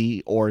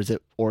DC, or is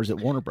it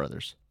Warner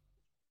Brothers?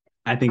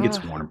 I think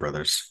it's Warner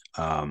Brothers,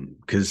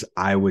 because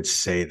I would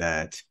say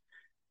that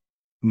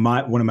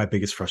one of my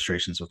biggest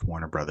frustrations with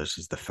Warner Brothers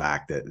is the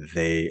fact that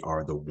they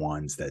are the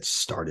ones that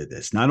started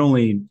this, not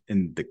only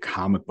in the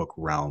comic book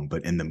realm,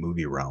 but in the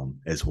movie realm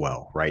as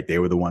well, right? They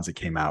were the ones that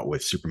came out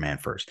with Superman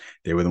first.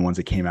 They were the ones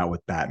that came out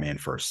with Batman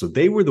first. So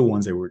they were the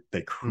ones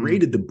that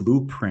created the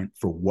blueprint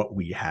for what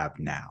we have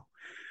now.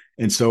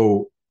 And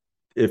so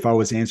if I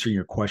was answering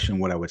your question,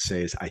 what I would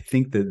say is I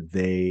think that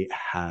they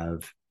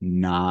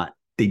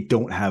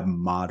don't have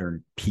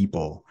modern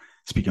people.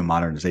 Speaking of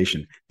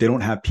modernization, they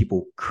don't have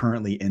people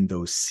currently in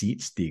those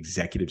seats, the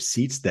executive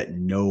seats, that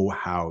know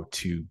how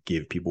to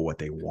give people what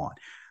they want.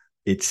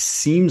 It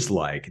seems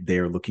like they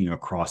are looking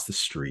across the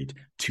street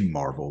to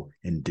Marvel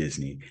and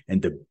Disney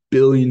and the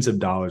billions of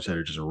dollars that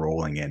are just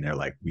rolling in. They're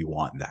like, we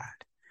want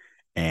that.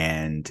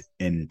 And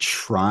in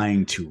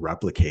trying to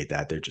replicate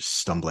that, they're just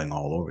stumbling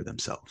all over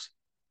themselves.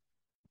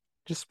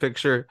 Just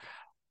picture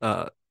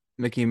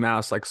Mickey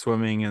Mouse like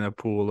swimming in a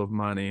pool of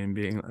money and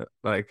being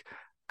like,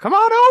 come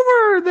on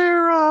over,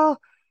 they're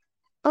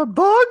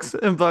bugs,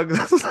 and bugs.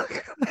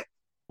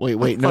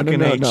 Wait, no.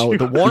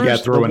 The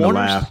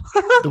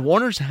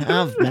Warners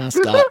have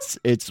mascots.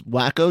 It's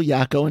Wacko,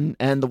 Yakko,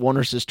 and the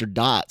Warner sister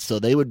Dot. So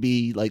they would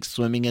be like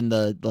swimming in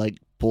the like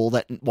pool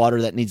that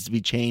water that needs to be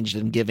changed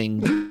and giving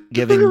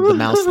the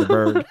mouse the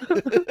bird.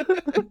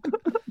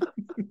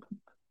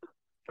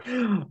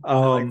 I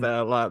like that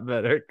a lot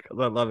better because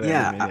I love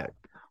Yeah, Animaniac.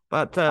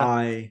 But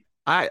I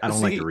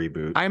don't like the see.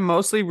 reboot. I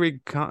mostly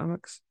read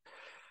comics.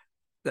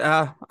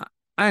 Uh,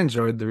 I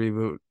enjoyed the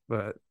reboot,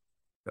 but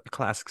the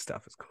classic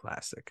stuff is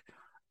classic.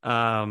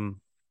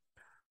 Um,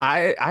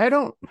 I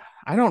don't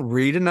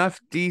read enough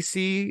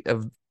DC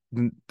of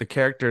the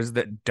characters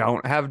that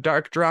don't have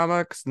dark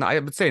drama. 'Cause I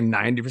would say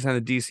 90%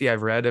 of DC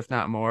I've read, if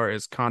not more,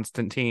 is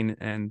Constantine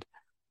and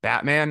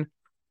Batman,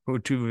 who are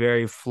two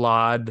very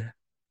flawed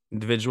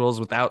individuals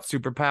without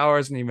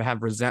superpowers and even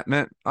have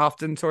resentment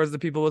often towards the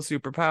people with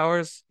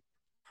superpowers.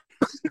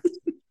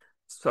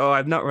 So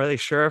I'm not really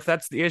sure if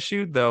that's the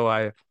issue, though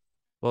I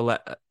will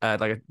let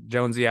like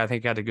Jonesy, I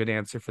think had a good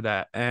answer for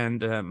that.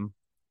 And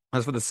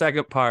as for the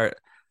second part,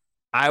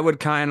 I would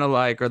kind of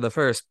like, or the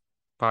first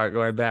part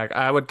going back,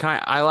 I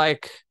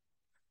like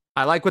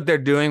what they're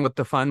doing with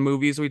the fun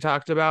movies we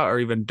talked about, or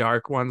even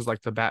dark ones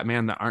like the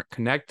Batman that aren't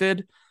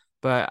connected.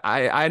 But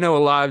I know a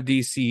lot of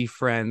DC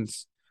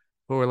friends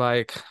who are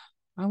like,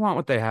 I want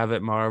what they have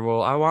at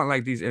Marvel. I want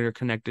like these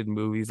interconnected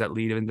movies that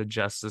lead into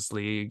Justice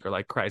League or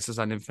like Crisis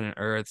on Infinite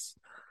Earths.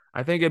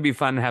 I think it'd be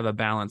fun to have a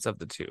balance of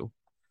the two,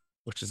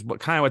 which is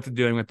what they're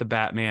doing with the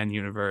Batman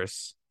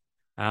universe.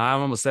 I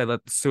almost say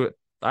let's do it.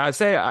 I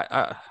say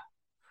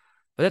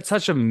but it's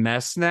such a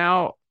mess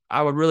now.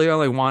 I would really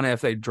only want it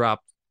if they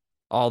dropped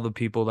all the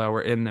people that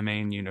were in the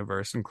main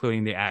universe,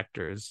 including the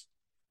actors.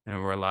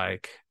 And we're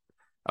like,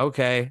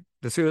 okay,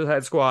 the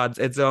Suicide Squad's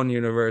its own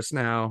universe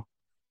now.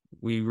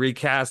 We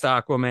recast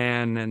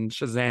Aquaman and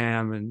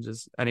Shazam and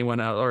just anyone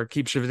else, or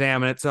keep Shazam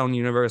in its own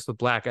universe with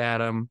Black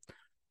Adam.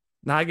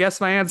 Now, I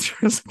guess my answer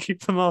is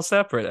keep them all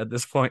separate at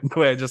this point, the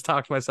way I just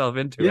talked myself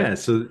into it. Yeah,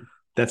 so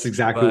that's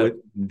exactly But what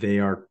they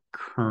are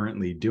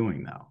currently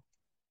doing now.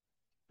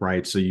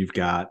 Right. So you've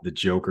got the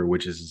Joker,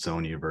 which is its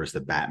own universe,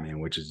 the Batman,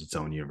 which is its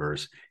own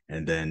universe,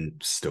 and then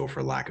still,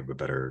 for lack of a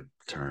better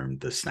term,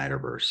 the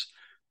Snyderverse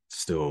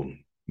still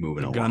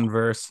moving the along.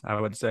 Gunverse,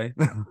 I would say.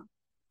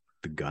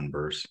 The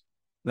Gunverse.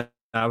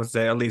 I would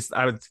say at least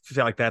I would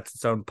feel like that's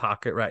its own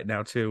pocket right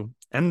now too.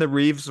 And the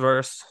Reeves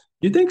verse.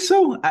 You think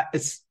so?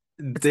 It's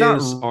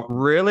not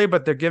really,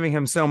 but they're giving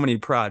him so many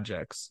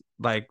projects.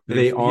 Like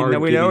they are. We know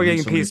we're giving him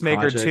getting so many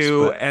Peacemaker projects,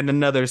 2 but and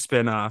another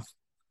spinoff.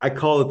 I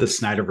call it the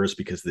Snyderverse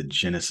because the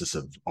genesis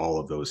of all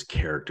of those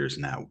characters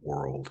in that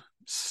world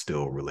is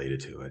still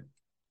related to it.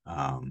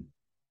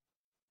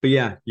 But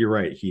yeah, you're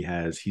right.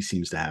 He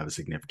seems to have a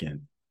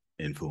significant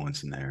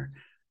influence in there.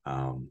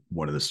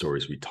 One of the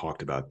stories we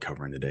talked about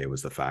covering today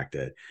was the fact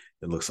that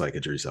it looks like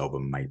Idris Elba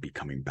might be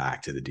coming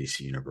back to the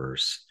DC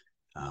universe.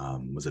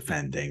 Was a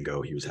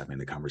Fandango he was having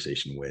the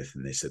conversation with,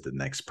 and they said the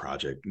next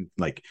project,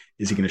 like,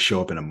 is he going to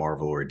show up in a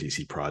Marvel or a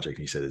DC project?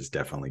 And he said it's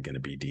definitely going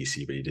to be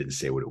DC, but he didn't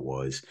say what it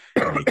was.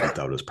 And he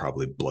thought it was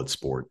probably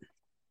Bloodsport.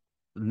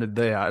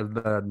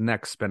 The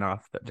next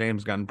spinoff that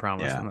James Gunn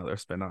promised, another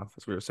spinoff,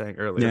 as we were saying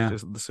earlier,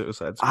 just the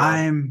Suicide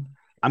Squad.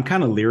 I'm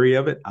kind of leery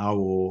of it. I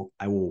will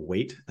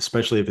wait,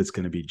 especially if it's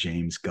going to be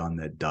James Gunn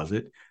that does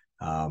it.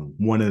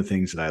 One of the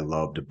things that I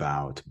loved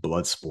about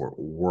Bloodsport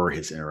were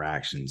his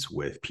interactions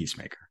with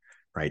Peacemaker.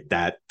 Right,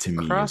 that to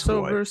me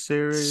crossover is what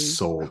series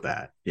sold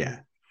that.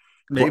 Yeah,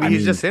 maybe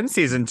he's just in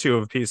season 2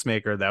 of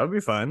Peacemaker. That would be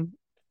fun.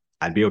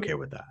 I'd be okay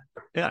with that.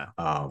 Yeah.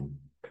 But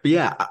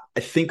yeah, I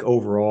think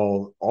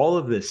overall, all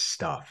of this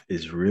stuff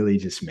is really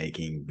just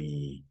making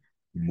me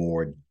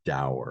more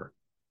dour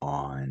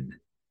on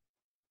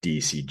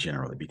DC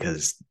generally,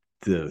 because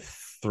the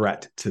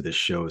threat to the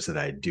shows that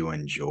I do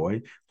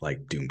enjoy,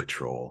 like Doom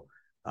Patrol,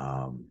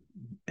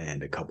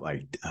 and a couple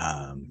like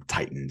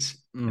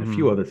Titans, and a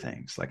few other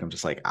things, like I'm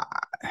just like, I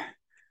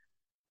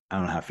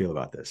don't know how I feel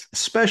about this,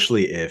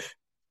 especially if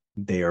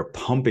they are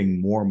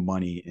pumping more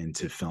money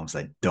into films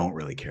I don't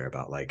really care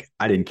about. Like,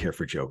 I didn't care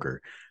for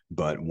Joker,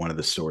 but one of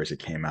the stories that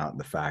came out, and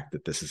the fact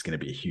that this is going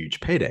to be a huge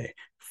payday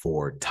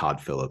for Todd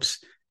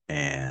Phillips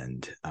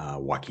and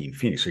Joaquin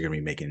Phoenix. They're going to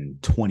be making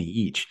 20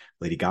 each.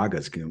 Lady Gaga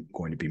is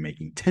going to be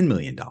making $10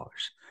 million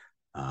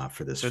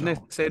for this Didn't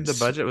film. they say the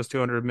budget was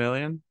 200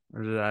 million,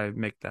 or did I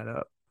make that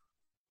up?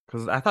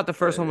 Because I thought the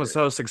first one was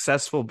so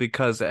successful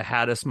because it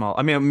had a small,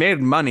 I mean, it made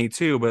money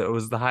too, but it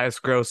was the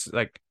highest grossing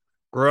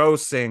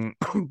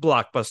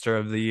blockbuster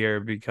of the year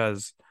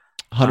because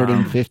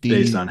 150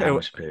 based on how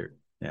much paid.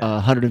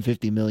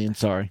 150 million,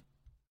 sorry.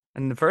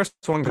 And the first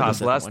one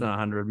cost less one. than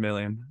 100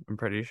 million, I'm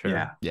pretty sure.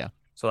 Yeah.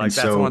 So like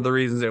that's one of the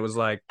reasons it was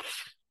like.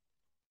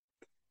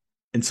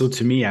 And so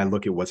to me, I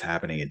look at what's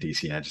happening at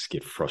DC and I just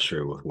get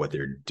frustrated with what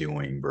they're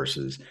doing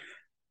versus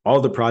all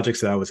the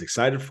projects that I was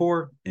excited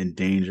for in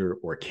danger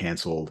or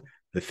canceled,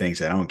 the things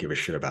that I don't give a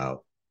shit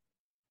about.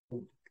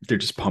 They're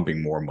just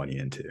pumping more money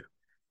into.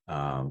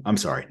 I'm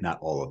sorry, not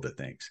all of the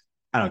things.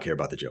 I don't care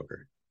about the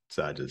Joker.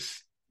 So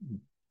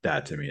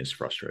that to me is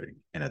frustrating.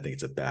 And I think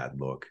it's a bad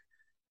look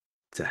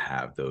to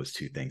have those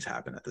two things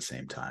happen at the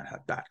same time.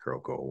 Have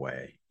Batgirl go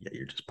away. Yeah,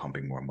 you're just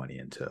pumping more money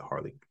into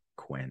Harley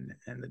Quinn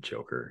and the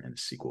Joker and a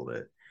sequel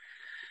that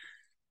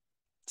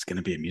it's going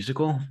to be a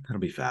musical. That'll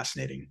be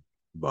fascinating.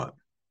 But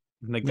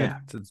I think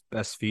that's its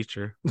best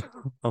feature.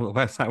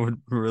 Otherwise, I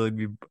would really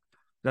be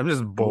I'm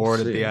just bored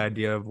at the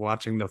idea of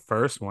watching the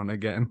first one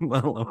again.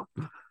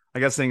 I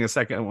guess seeing a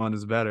second one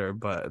is better,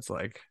 but it's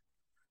like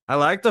I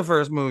like the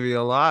first movie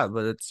a lot,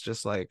 but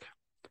it's like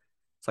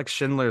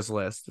Schindler's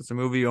List. It's a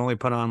movie you only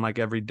put on like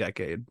every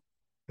decade.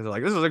 Because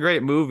like this is a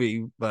great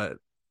movie, but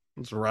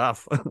it's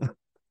rough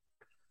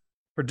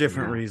for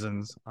different Yeah.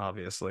 reasons,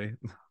 obviously.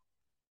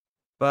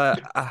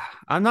 But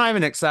I'm not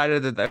even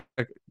excited that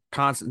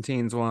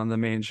Constantine's one of the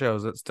main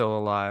shows that's still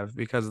alive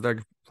because they're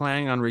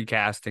planning on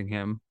recasting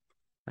him.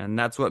 And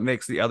that's what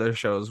makes the other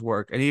shows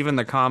work. And even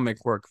the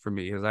comic work for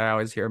me, because I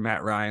always hear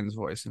Matt Ryan's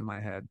voice in my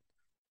head.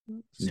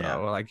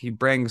 So like he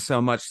brings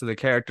so much to the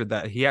character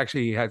that he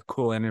actually had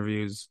cool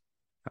interviews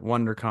at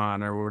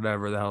WonderCon or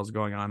whatever the hell's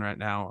going on right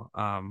now.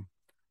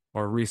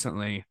 Or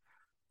recently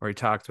where he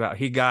talked about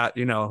he got,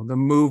 the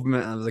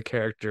movement of the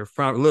character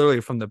from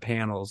literally from the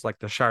panels, like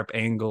the sharp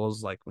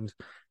angles, like when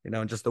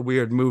just the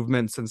weird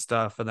movements and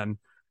stuff. And then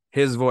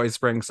his voice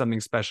brings something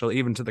special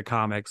even to the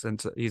comics.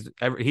 And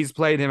he's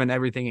played him in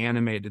everything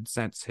animated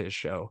since his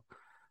show.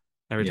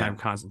 Every time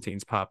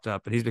Constantine's popped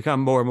up, and he's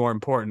become more and more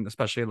important,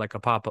 especially like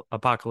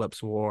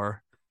Apocalypse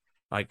War.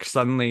 Like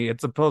suddenly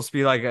it's supposed to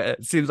be like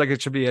it seems like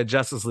it should be a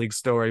Justice League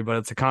story, but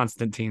it's a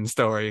Constantine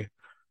story.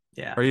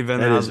 Yeah. Or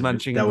even I was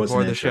mentioning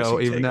before the show,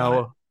 even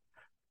though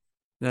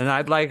then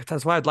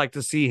that's why I'd like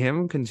to see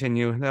him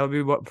continue. That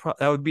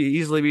would be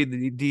easily be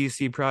the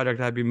DC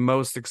product I'd be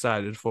most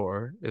excited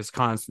for is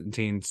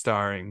Constantine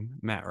starring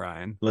Matt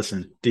Ryan.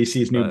 Listen,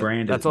 DC's new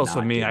brand that's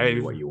also me.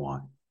 What you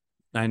want.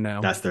 I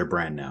know. That's their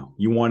brand now.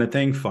 You want a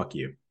thing? Fuck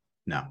you.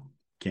 No,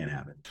 can't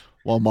have it.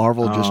 Well,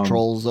 Marvel just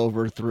trolls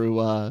over through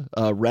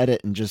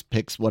Reddit and just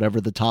picks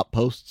whatever the top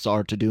posts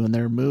are to do in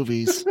their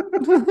movies.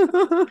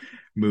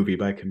 Movie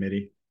by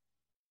committee.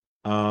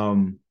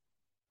 So,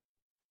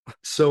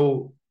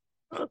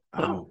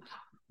 what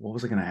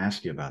was I going to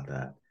ask you about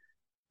that?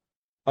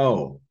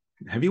 Oh,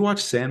 have you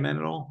watched Sandman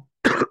at all?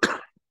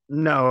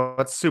 No,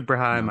 it's super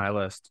high on my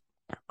list.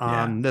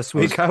 This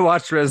week I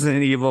watched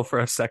Resident Evil for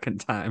a second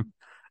time.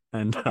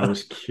 And I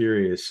was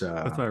curious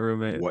with my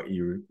roommate what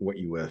you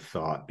would have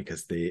thought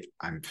because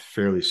I'm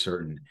fairly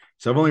certain.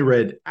 So I've only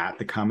read at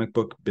the comic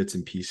book bits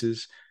and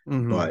pieces,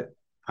 but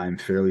I'm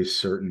fairly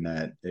certain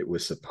that it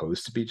was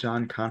supposed to be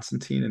John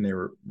Constantine and they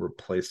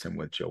replaced him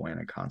with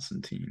Joanna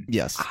Constantine.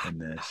 Yes, in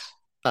this.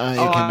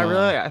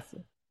 I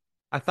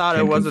thought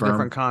it was a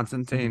different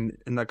Constantine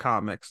in the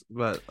comics,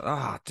 but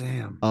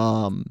damn.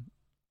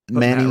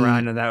 Matt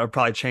Ryan and that would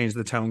probably change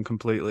the tone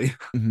completely.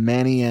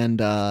 Manny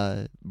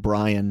and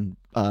Brian.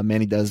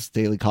 Manny does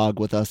Daily Cog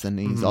with us, and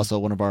he's also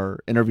one of our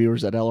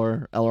interviewers at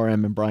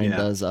LRM. And Brian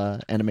does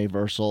Anime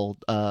Versal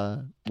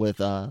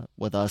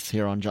with us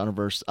here on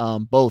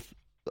Genreverse. Both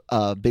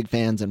big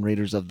fans and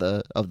readers of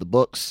the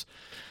books.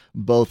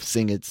 Both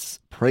sing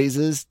its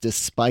praises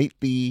despite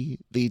the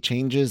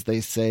changes. They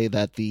say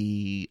that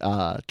the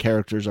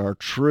characters are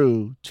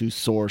true to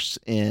source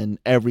in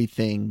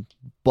everything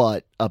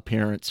but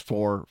appearance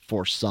for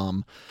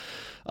some.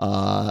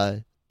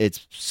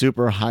 It's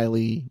super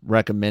highly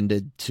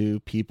recommended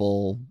to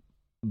people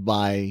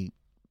by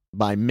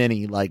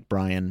many like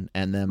Brian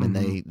and them, and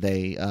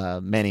they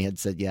Manny had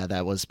said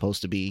that was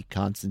supposed to be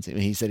Constantine.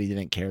 He said he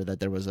didn't care that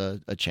there was a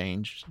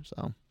change.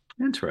 So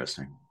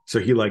interesting. So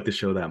he liked the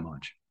show that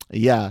much.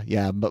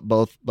 Yeah, but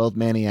both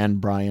Manny and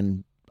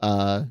Brian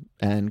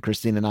and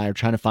Christine and I are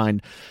trying to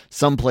find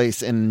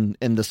someplace in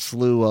the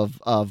slew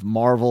of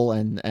Marvel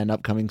and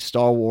upcoming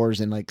Star Wars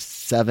and like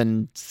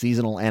 7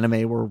 seasonal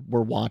anime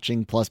we're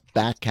watching plus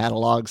back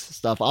catalogs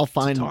stuff. I'll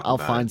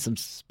find some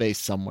space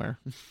somewhere.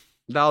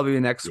 That'll be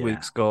next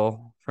week's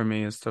goal for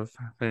me is to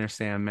finish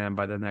Sandman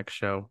by the next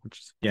show, which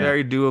is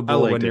very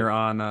doable when you're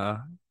on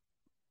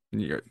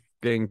you're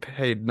getting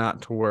paid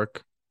not to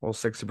work. Well,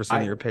 60%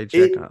 of your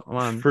paycheck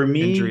on for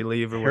me, injury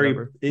leave or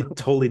whatever. It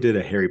totally did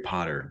a Harry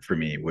Potter for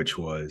me, which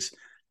was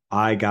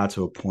I got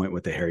to a point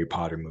with the Harry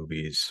Potter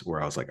movies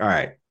where I was like, all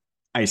right,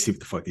 I see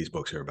what the fuck these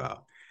books are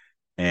about.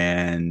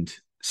 And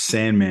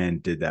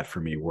Sandman did that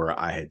for me where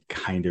I had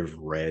kind of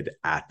read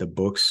at the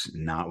books,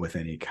 not with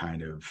any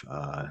kind of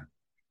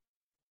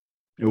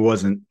it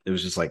was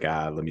just like,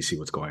 let me see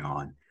what's going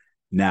on.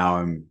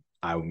 Now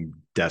I'm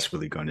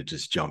desperately going to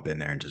just jump in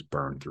there and just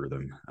burn through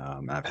them.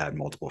 I've had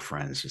multiple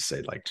friends just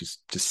say like,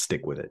 just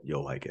stick with it.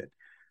 You'll like it.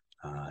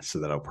 So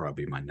that'll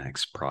probably be my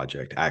next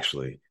project.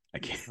 Actually, I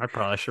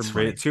probably should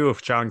read it too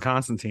if John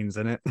Constantine's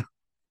in it.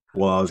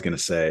 Well, I was going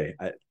to say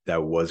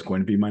that was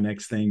going to be my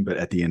next thing, but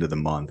at the end of the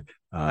month,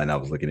 and I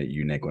was looking at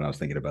you, Nick, when I was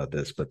thinking about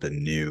this, but the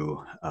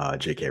new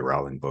J.K.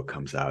 Rowling book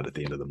comes out at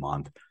the end of the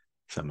month.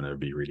 So I'm going to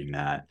be reading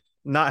that.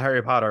 Not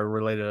Harry Potter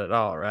related at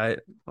all, right?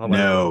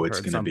 No,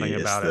 it's going to be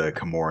the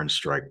Camoran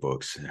Strike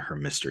books, her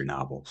mystery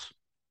novels.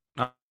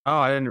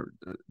 Oh,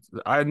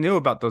 I knew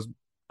about those.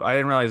 I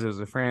didn't realize it was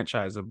a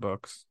franchise of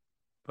books.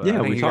 But yeah,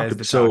 we talked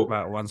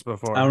about it once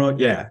before. I don't know.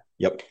 Yeah.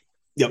 Yep.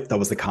 That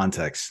was the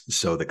context.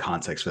 So the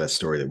context for that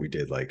story that we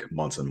did like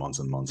months and months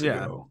and months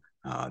ago,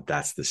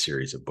 that's the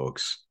series of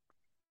books.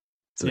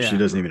 So she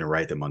doesn't even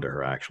write them under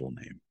her actual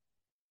name.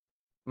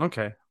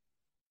 Okay.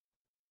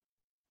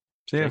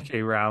 yeah.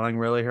 J.K. Rowling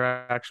really her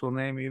actual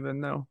name,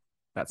 even though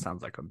that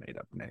sounds like a made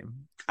up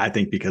name. I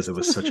think because it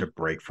was such a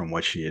break from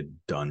what she had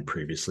done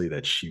previously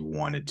that she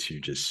wanted to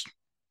just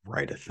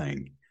write a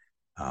thing.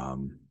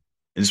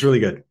 It's really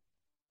good.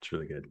 It's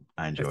really good.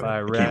 I enjoy If it.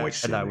 I I can't wait to read,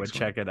 see the I would next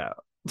check one. it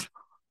out.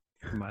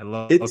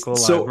 My It's local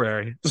so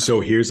library. so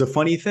here's a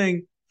funny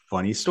thing,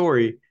 funny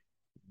story.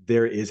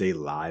 There is a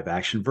live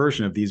action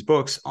version of these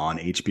books on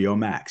HBO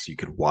Max. You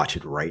could watch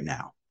it right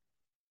now.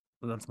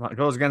 That's my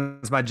goes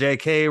against my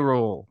J.K.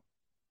 rule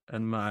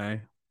and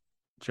my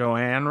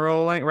Joanne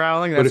Rowling.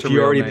 But That's her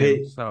real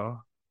name. So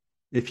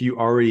if you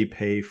already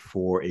pay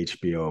for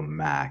HBO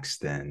Max,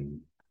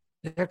 then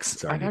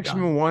it's I've already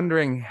actually done. been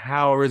wondering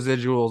how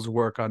residuals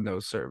work on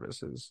those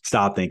services.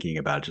 Stop thinking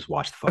about it. Just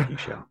watch the fucking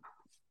show.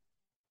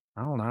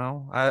 I don't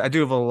know. I do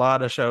have a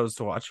lot of shows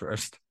to watch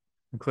first,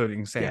 including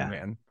Yeah.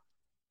 Sandman.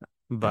 I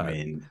But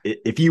mean,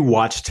 if you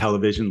watch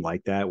television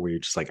like that, where you're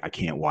just like, I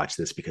can't watch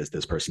this because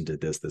this person did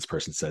this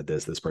person said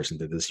this person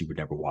did this, you would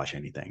never watch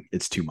anything.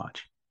 It's too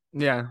much.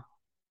 yeah,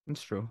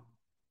 it's true.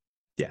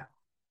 Yeah.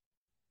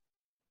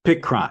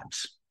 Pick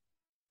crimes,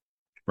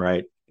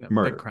 right? Yeah, big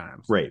Murder,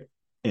 crimes. rape,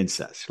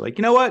 incest. Like,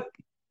 you know what?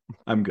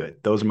 I'm good.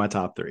 Those are my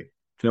top three.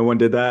 If no one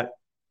did that,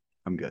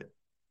 I'm good.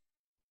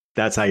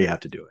 That's how you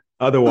have to do it.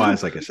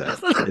 Otherwise, like I said,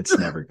 it's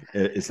not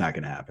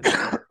going to happen.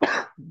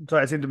 So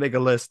I seem to make a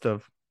list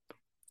of.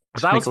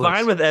 Just I make was a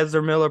fine list. with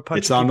Ezra Miller punching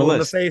It's on the people in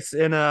the list. face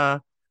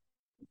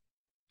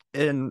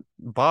in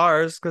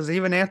bars because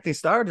even Anthony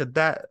started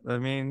that. I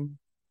mean,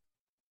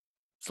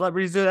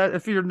 celebrities do that.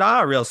 If you're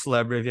not a real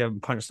celebrity, if you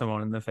haven't punched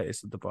someone in the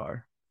face at the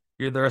bar,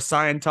 you're either a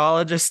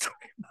Scientologist or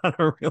you're not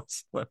a real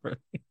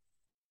celebrity.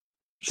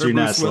 So you're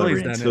not a Bruce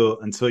celebrity Willis done it.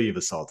 until you've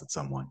assaulted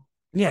someone.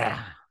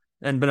 Yeah,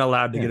 and been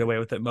allowed to Yeah. get away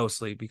with it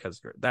mostly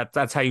because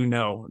that's how you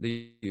know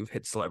that you've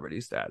hit celebrity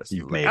status.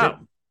 You've Like, made it.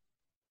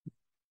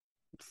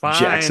 Fine.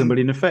 Jack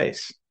somebody in the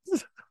face.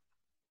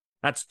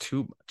 That's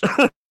too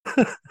much.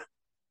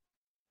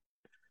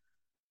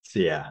 So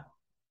yeah.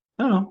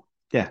 I don't know.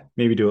 Yeah,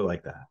 maybe do it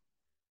like that.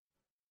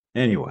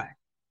 Anyway,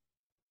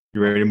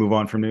 you ready to move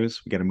on from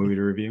news? We got a movie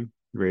to review.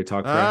 You ready to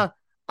talk, Fred?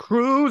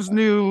 Cruise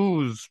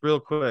news, real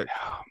quick.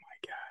 Oh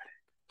my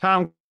god!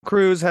 Tom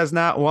Cruise has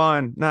not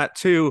one, not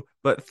two,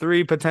 but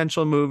three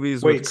potential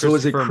movies. Wait, with so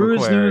is it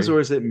cruise McQuarrie. news or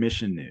is it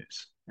mission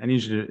news? I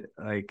need you to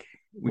like.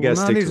 We gotta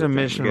None of stick these to are a thing.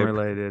 mission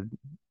related.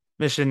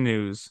 Mission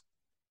news.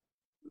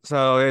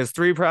 So there's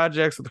three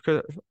projects with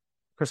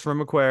Christopher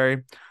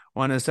McQuarrie.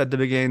 One is said to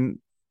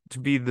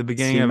be the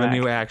beginning of a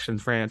new action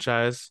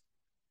franchise.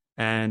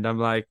 And I'm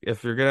like,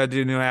 if you're gonna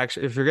do new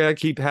action, if you're gonna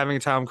keep having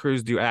Tom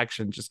Cruise do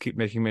action, just keep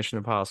making Mission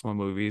Impossible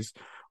movies.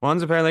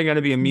 One's apparently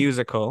gonna be a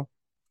musical,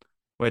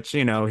 which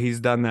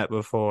he's done that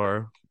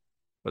before.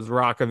 Was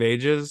Rock of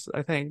Ages,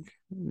 I think,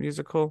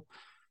 musical.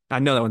 I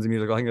know that one's a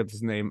musical. I think that's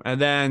his name.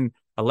 And then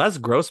a Les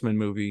Grossman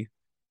movie,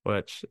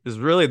 which is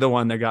really the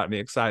one that got me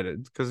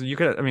excited because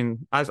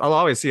I'll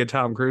always see a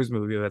Tom Cruise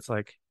movie that's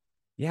like,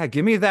 yeah,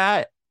 give me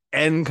that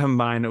and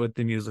combine it with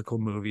the musical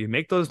movie.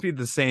 Make those be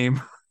the same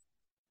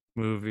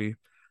movie.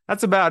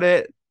 That's about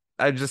it.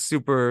 I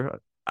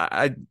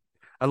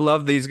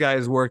love these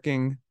guys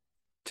working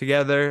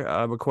together,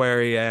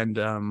 McQuarrie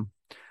and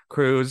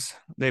Cruise.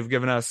 They've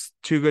given us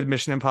two good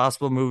Mission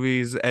Impossible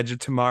movies, Edge of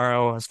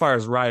Tomorrow, as far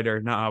as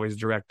writer, not always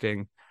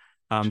directing.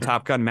 Sure.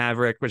 Top Gun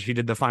Maverick, which he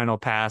did the final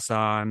pass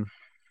on.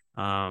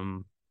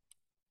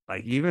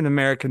 Like even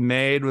American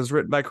Made was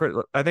written by Chris.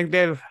 I think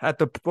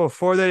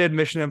before they did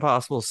Mission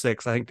Impossible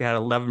 6, I think they had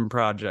 11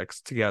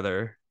 projects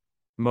together.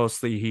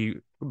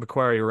 Mostly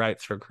McQuarrie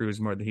writes for Cruise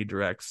more than he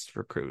directs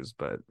for Cruise,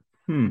 but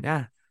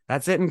yeah,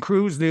 that's it in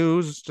Cruise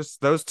news. Just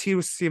those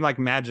two seem like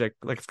magic.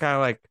 Like it's kind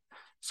of like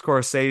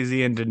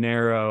Scorsese and De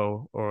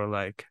Niro, or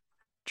like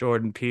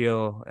Jordan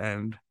Peele,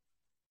 and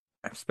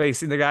I'm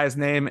spacing the guy's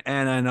name,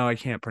 and I know I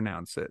can't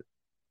pronounce it.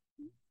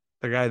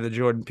 The guy that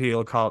Jordan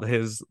Peele called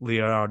his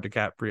Leonardo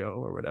DiCaprio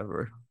or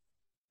whatever.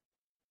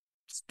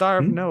 Star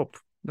of Nope.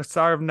 The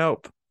Star of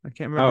Nope. I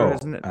can't remember how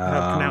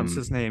to pronounce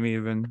his name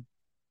even.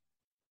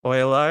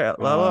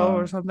 Lelo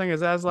or something? Is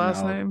that his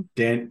last name?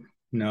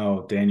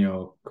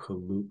 Daniel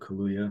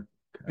Kaluuya.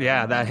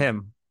 Yeah, that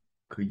him.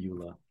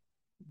 Kayula.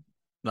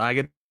 I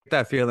get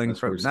that feeling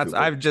from that's.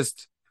 I've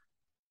just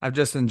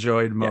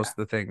enjoyed most of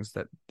the things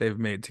that they've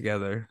made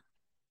together,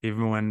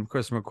 even when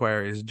Chris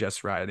McQuarrie is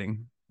just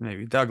writing.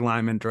 Maybe Doug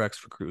Liman directs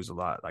for Cruise a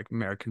lot, like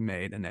American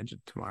Made and Edge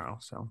of Tomorrow.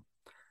 So,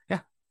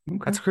 yeah,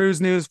 that's Cruise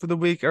news for the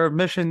week, or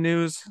Mission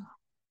news.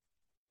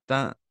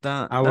 I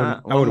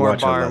would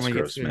watch a Les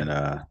Grossman.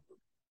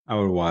 I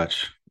would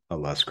watch a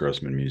Les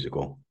Grossman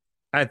musical.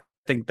 I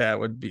think that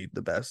would be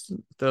the best.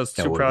 Those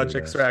two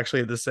projects are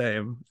actually the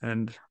same,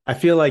 and I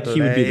feel like he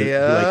would be he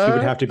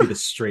would have to be the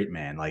straight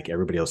man, like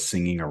everybody else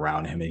singing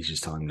around him, and he's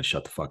just telling him to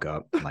shut the fuck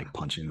up and like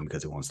punching them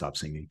because he won't stop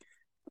singing.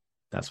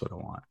 That's what I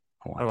want.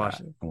 I want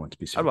it to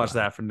be. I'd watch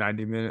that for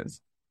 90 minutes.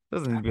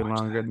 Doesn't need to be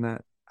longer than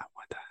that. I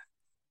want that.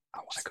 I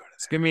want to go to that.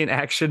 Just give me an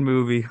action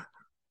movie,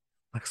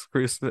 like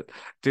Bruce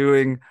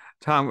doing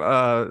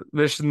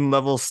mission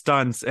level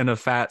stunts in a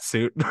fat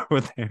suit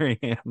with hairy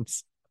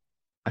hands.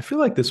 I feel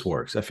like this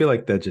works. I feel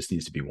like that just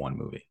needs to be one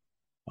movie,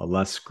 a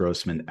Les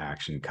Grossman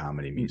action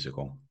comedy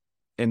musical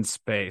In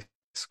space.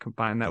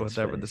 Combine that in with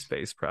whatever the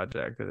space. space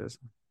project it is.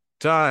 Let's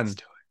Done. do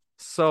it.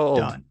 Sold.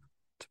 Done.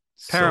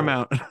 Sold.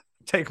 Paramount.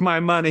 Take my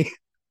money.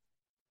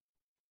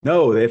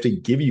 No, they have to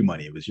give you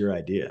money. It was your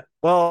idea.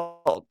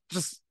 Well,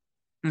 just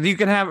you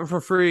can have it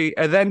for free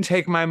and then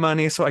take my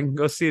money so I can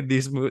go see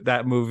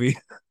that movie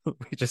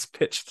we just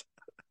pitched.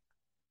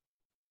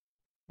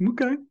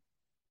 Okay.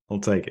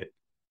 We'll take it.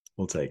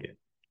 We'll take it.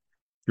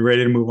 You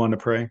ready to move on to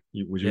pray?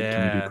 Can we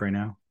do pray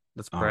now?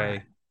 Let's All pray.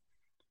 right.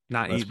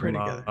 Not Let's eat pray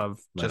love. together.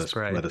 Just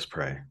pray. Let us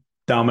pray.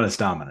 Dominus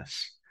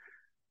Dominus.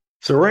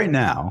 So right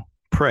now,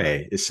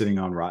 Prey is sitting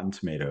on Rotten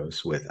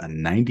Tomatoes with a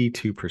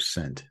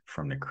 92%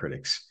 from the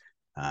critics,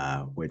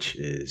 which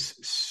is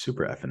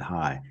super effing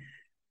high.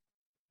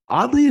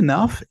 Oddly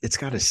enough, it's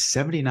got a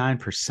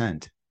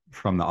 79%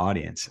 from the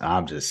audience.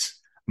 I'm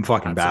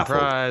fucking Not baffled.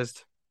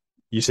 surprised.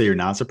 You say you're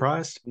not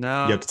surprised?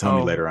 No. You have to tell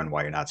me later on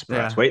why you're not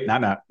surprised. Yeah. Wait,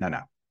 no.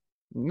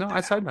 No,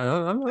 I said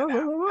no.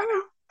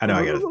 I know.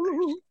 I got it.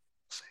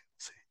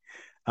 See.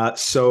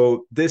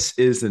 So this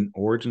is an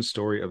origin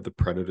story of the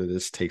Predator.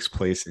 This takes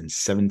place in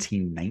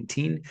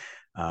 1719,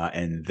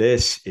 and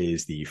this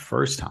is the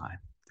first time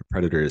the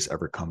Predator has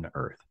ever come to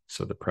Earth.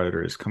 So the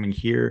Predator is coming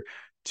here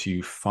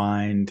to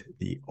find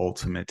the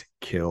ultimate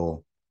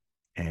kill.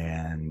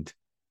 And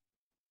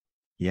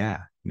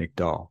yeah, Nick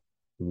Dahl,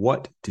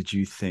 what did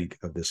you think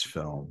of this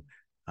film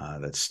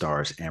that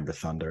stars Amber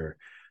Thunder,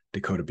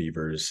 Dakota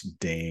Beavers,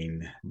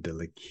 Dane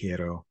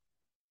DeLiquiero?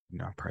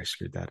 No, I probably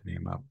screwed that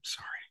name up.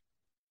 Sorry.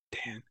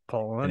 Dan.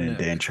 Paul and then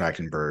Dan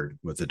Trachtenberg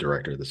was the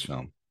director of this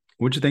film.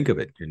 What'd you think of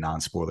it? Your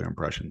non-spoiler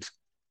impressions.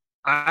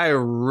 I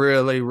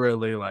really,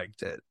 really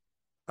liked it.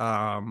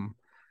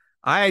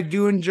 I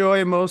do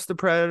enjoy most of the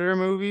Predator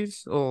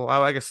movies. Well, I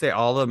like to say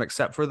all of them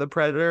except for the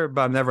Predator,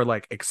 but I'm never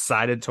like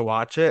excited to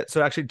watch it.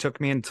 So it actually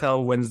took me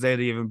until Wednesday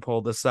to even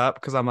pull this up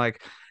because I'm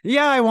like,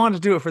 yeah, I want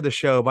to do it for the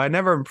show, but I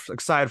never am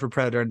excited for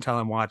Predator until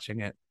I'm watching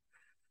it.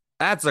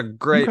 That's a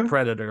great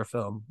Predator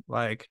film.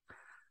 Like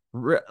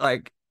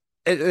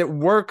it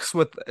works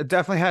with, it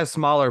definitely has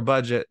smaller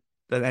budget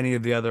than any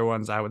of the other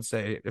ones, I would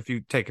say, if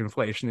you take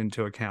inflation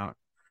into account.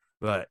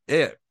 But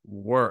it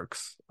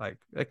works. Like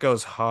it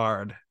goes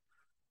hard.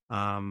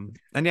 And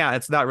yeah,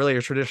 it's not really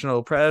a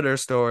traditional Predator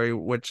story,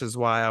 which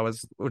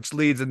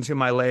leads into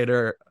my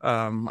later.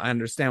 I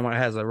understand why it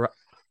has a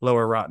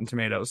lower Rotten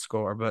Tomatoes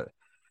score, but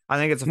I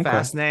think it's a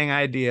fascinating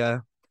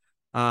idea.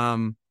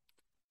 When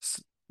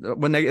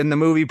they in the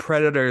movie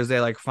Predators, they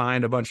like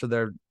find a bunch of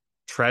their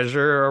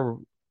treasure or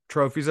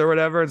trophies or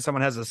whatever, and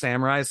someone has a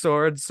samurai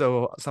sword.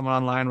 So someone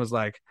online was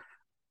like,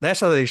 that's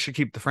how they should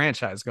keep the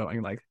franchise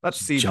going. Like, let's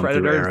see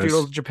Predator in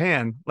feudal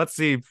Japan. Let's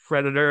see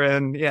Predator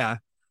in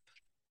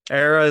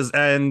eras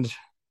and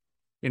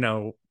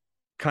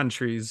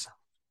countries.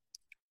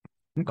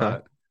 Okay.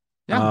 But,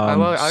 yeah,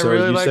 I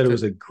really you liked said it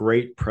was a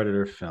great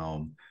Predator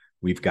film.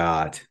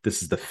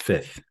 This is the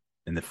 5th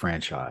in the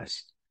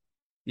franchise.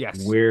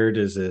 Yes. Where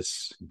does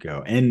this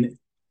go? And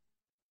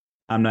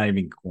I'm not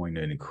even going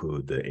to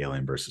include the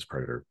Alien versus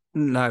Predator.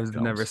 No, I've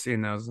never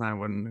seen those, and I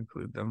wouldn't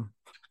include them.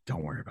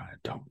 Don't worry about it.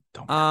 Don't.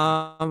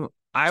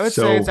 I would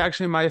say it's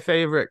actually my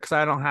favorite because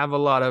I don't have a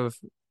lot of.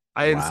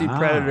 I didn't see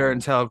Predator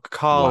until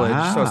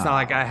college, so it's not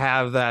like I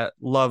have that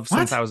love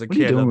since I was a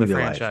kid of the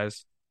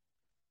franchise.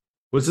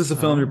 Was this a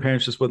film your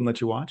parents just wouldn't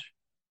let you watch?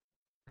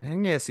 I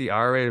didn't get to see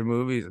R-rated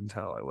movies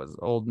until I was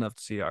old enough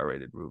to see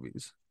R-rated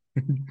movies.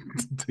 I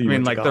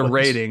mean, like the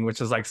rating, which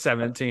is like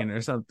 17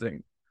 or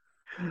something.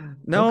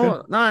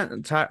 No, not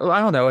entirely. I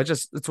don't know.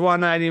 It's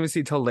one I didn't even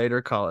see till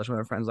later college when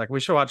my friends like, we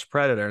should watch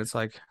Predator. It's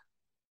like,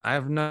 I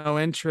have no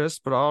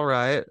interest, but all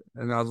right.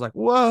 And I was like,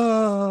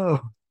 whoa.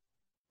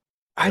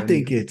 I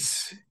think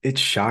it's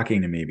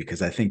shocking to me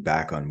because I think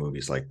back on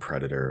movies like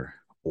Predator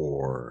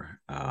or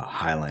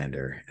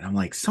Highlander, and I'm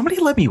like, somebody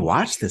let me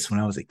watch this when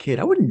I was a kid.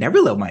 I would never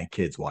let my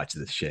kids watch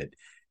this shit.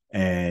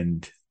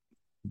 And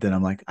then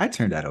I'm like, I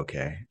turned out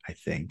okay, I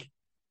think.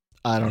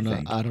 I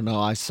don't know.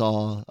 I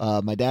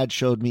saw my dad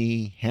showed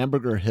me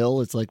Hamburger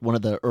Hill. It's like one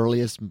of the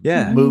earliest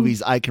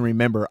movies I can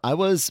remember. I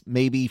was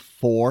maybe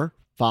 4,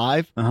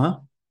 5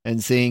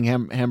 and seeing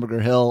Hamburger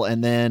Hill.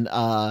 And then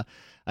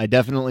I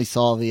definitely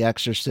saw The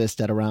Exorcist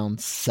at around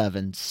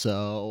 7.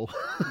 So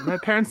my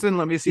parents didn't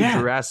let me see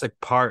Jurassic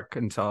Park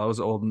until I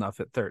was old enough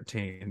at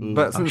 13.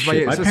 But since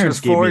my sister's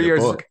 4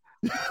 years,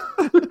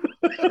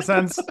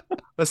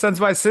 since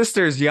my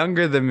sister's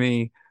younger than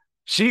me,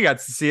 she got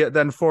to see it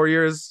then 4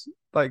 years.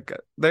 Like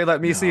they let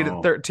me see it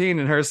at 13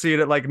 and her see it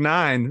at like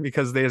 9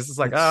 because they just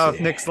like,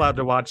 if Nick's allowed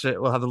to watch it,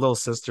 we'll have the little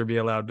sister be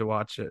allowed to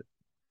watch it.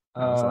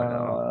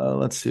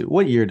 Let's see.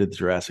 What year did the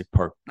Jurassic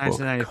Park book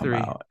 1993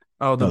 come out?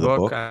 Oh, the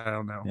book? I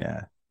don't know.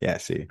 Yeah.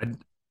 See,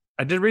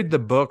 I did read the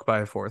book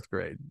by 4th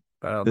grade,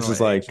 but I don't know. This is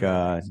like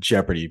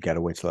Jeopardy. You've got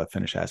to wait till I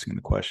finish asking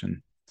the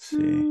question. Let's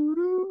see.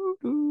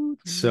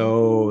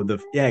 So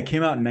it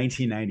came out in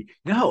 1990.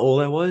 You know how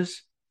old I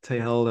was? I'll tell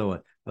you how old I was.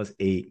 I was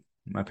 8.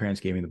 My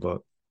parents gave me the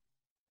book.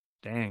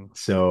 Dang.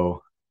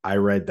 So I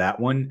read that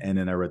one, and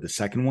then I read the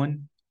second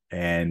one,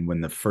 And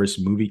when the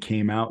first movie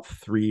came out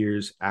 3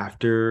 years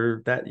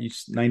after that,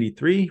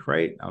 93,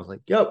 right? I was like,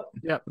 yep,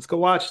 let's go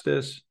watch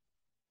this.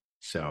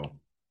 So,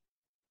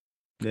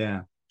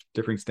 yeah,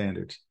 different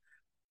standards.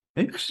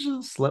 Maybe I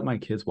should just let my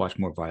kids watch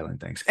more violent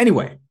things.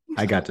 Anyway,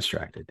 I got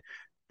distracted.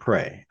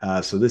 Prey.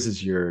 So this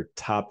is your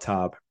top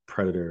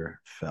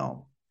Predator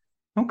film.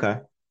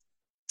 Okay.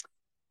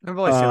 I've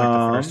only seen like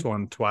the first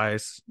one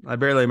twice. I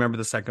barely remember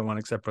the second one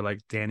except for like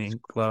Danny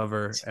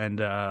Glover and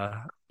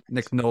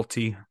Nick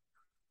Nolte.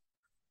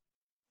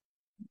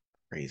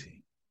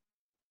 Crazy.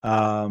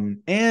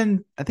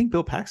 And I think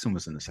Bill Paxton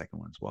was in the second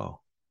one as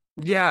well.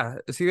 Yeah,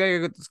 is he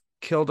like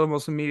killed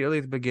almost immediately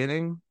at the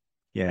beginning?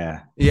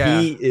 Yeah. Yeah.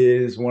 He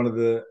is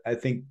I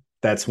think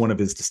that's one of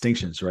his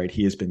distinctions, right?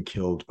 He has been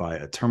killed by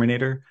a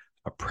Terminator,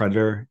 a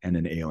Predator, and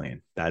an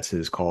alien. That's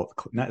his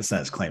it's not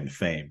his claim to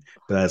fame,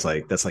 but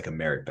that's like a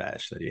merit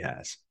badge that he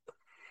has.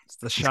 It's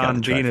the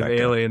Sean Bean of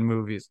alien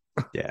movies.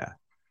 Yeah.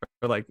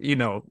 Or like,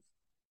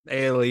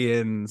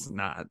 aliens,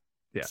 not.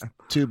 Yeah.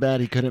 Too bad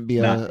he couldn't be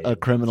a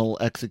criminal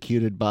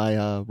executed by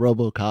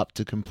RoboCop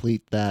to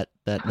complete that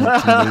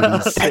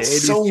 1980s.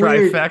 That's so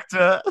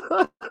trifecta.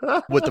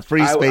 With the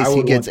free space,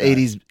 he gets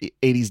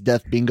 80s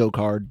death bingo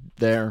card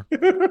there.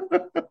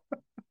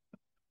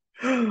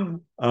 That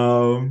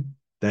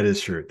is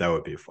true. That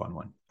would be a fun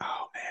one.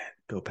 Oh man,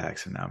 Bill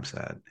Paxton. Now I'm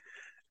sad.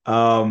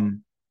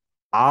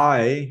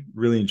 I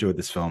really enjoyed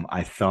this film.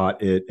 I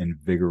thought it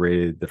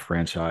invigorated the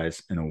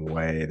franchise in a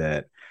way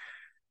that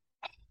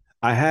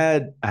I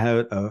had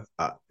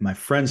my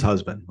friend's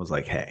husband was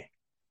like, hey,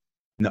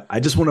 no, I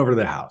just went over to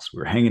their house. We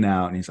were hanging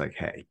out and he's like,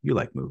 hey, you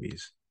like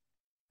movies?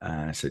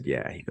 And I said,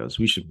 yeah. He goes,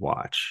 we should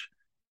watch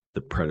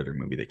the Predator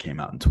movie that came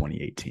out in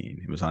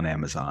 2018. It was on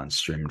Amazon,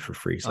 streaming for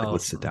free. He's like,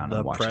 let's sit down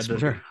and watch Predator.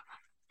 This movie.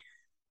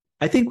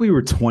 I think we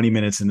were 20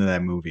 minutes into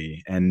that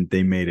movie and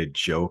they made a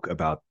joke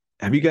about,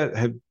 have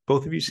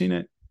both of you seen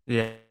it?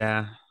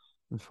 Yeah,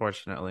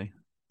 unfortunately.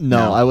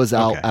 No, I was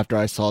out after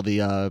I saw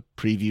the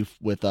preview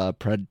with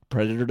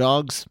Predator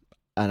dogs,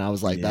 and I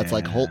was like, "That's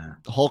like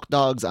Hulk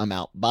dogs." I'm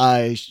out.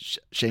 Bye,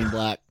 Shane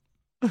Black.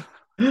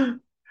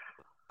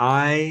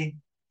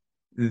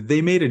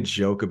 They made a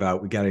joke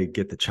about we got to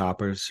get to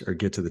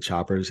the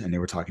choppers, and they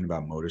were talking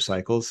about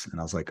motorcycles, and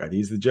I was like, "Are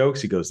these the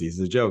jokes?" He goes, "These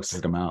are the jokes." I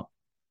said, "I'm out."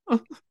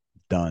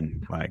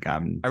 Done. Like I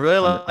really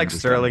like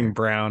Sterling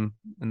Brown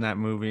in that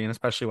movie, and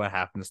especially what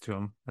happens to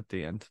him at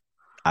the end.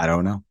 I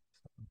don't know.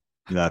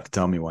 You'll have to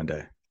tell me one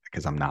day.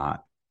 Because I'm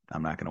not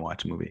going to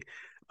watch a movie.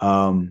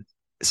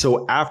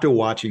 So after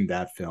watching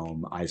that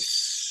film, I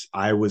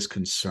was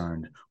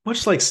concerned,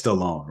 much like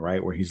Stallone,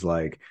 right? Where he's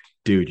like,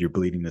 dude, you're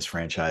bleeding this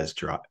franchise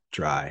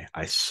dry.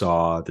 I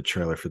saw the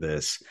trailer for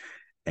this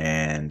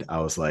and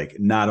I was like,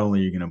 not only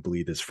are you going to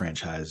bleed this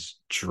franchise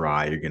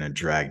dry, you're going to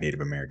drag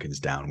Native Americans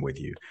down with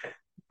you.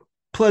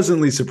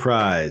 Pleasantly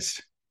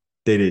surprised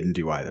they didn't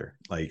do either.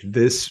 Like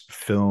this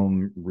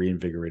film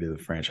reinvigorated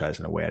the franchise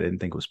in a way I didn't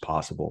think was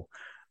possible.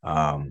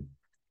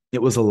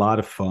 It was a lot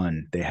of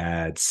fun. They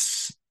had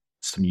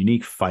some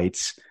unique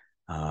fights.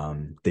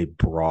 They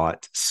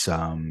brought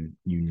some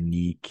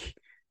unique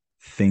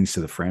things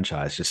to the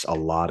franchise, just a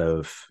lot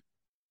of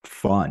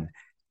fun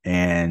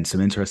and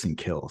some interesting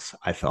kills,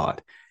 I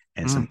thought,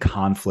 and some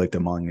conflict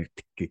among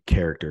the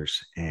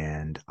characters.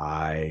 And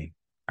I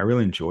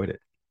really enjoyed it.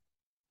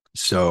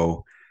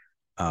 So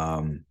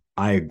I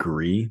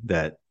agree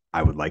that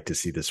I would like to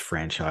see this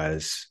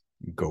franchise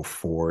go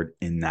forward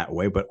in that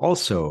way, but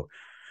also,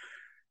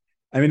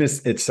 I mean,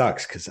 it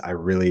sucks because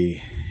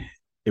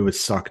it would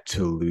suck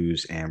to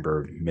lose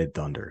Amber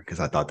Mid-Thunder because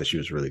I thought that she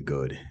was really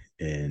good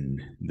in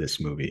this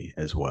movie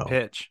as well.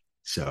 Pitch.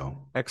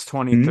 So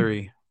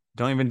X-23.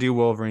 Don't even do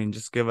Wolverine.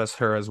 Just give us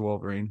her as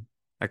Wolverine.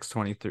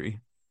 X-23.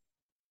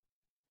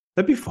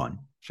 That'd be fun.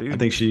 I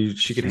think she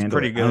could handle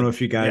it. Good. I don't know if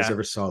you guys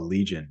ever saw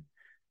Legion,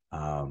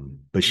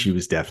 but she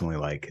was definitely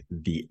like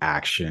the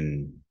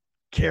action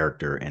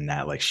character in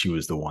that. Like she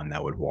was the one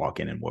that would walk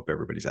in and whoop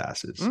everybody's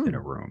asses in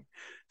a room.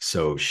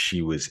 So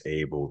she was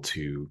able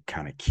to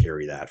kind of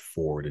carry that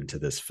forward into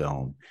this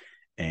film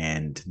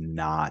and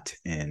not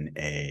in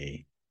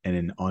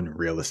an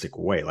unrealistic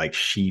way. Like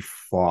she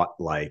fought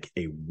like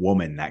a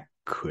woman that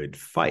could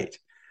fight.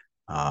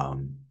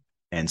 And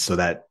so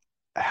that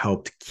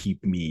helped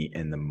keep me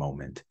in the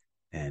moment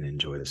and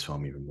enjoy this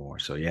film even more.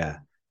 So yeah,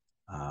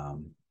 I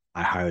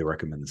highly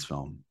recommend this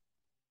film.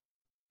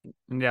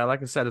 Yeah,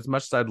 like I said, as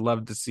much as I'd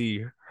love to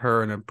see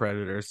her in a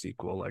Predator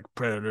sequel, like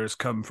Predators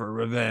Come for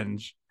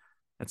Revenge,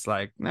 it's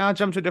like, now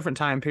jump to a different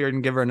time period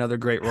and give her another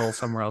great role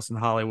somewhere else in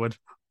Hollywood.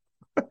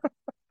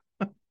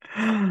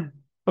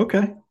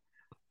 Okay.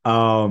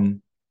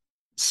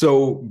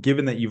 So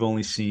given that you've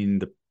only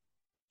seen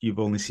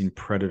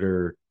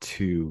Predator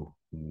 2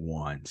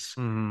 once,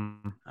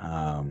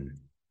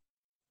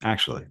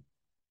 actually,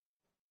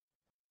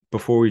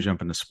 before we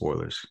jump into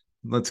spoilers,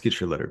 let's get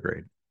your letter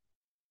grade.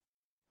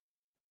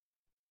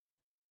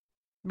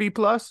 B+.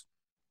 B+.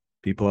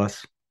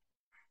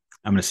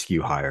 I'm going to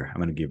skew higher. I'm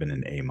going to give it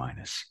an A-.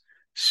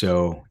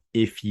 So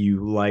if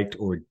you liked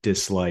or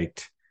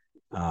disliked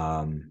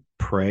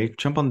Prey,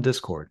 jump on the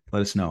Discord.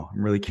 Let us know.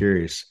 I'm really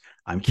curious.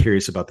 I'm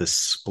curious about this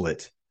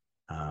split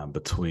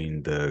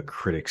between the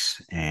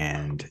critics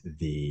and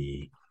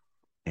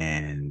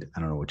I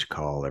don't know what you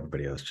call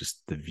everybody else,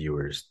 just the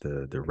viewers,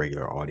 the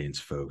regular audience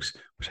folks,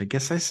 which I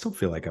guess I still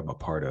feel like I'm a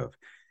part of.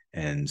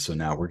 And so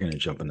now we're going to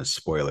jump into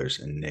spoilers,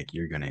 and Nick,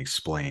 you're going to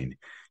explain.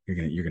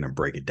 You're going to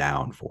break it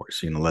down for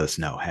us. You're going to let us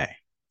know, hey,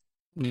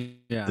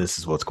 this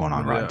is what's going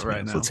on right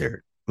now. Let's hear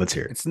it. Let's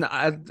hear it.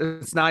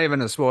 It's not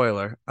even a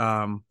spoiler.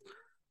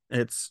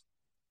 It's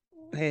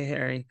hey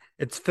Harry,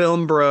 it's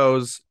film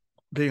bros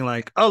being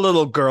like, a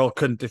little girl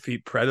couldn't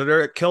defeat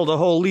Predator. It killed a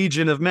whole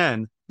legion of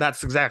men.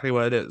 That's exactly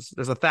what it is.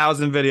 There's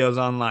 1,000 videos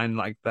online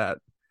like that.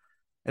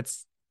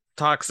 It's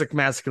toxic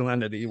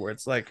masculinity where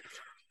it's like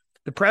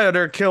the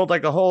Predator killed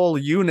like a whole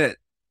unit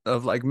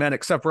of like men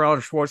except for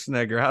Arnold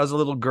Schwarzenegger. How does a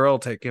little girl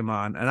take him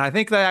on? And I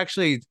think that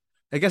actually,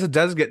 I guess it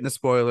does get into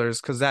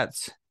spoilers because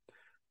that's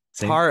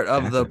part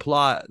of the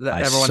plot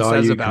that everyone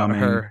says about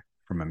her.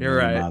 From a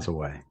million miles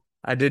away.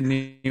 I didn't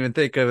even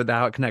think of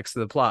how it connects to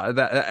the plot.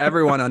 That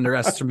everyone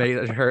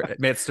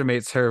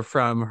underestimates her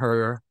from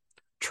her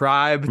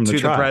tribe to the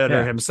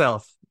Predator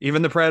himself.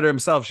 Even the Predator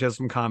himself, she has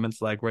some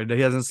comments like where he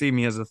doesn't see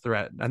me as a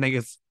threat. I think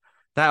it's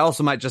that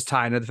also might just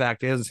tie into the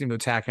fact he doesn't seem to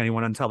attack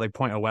anyone until they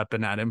point a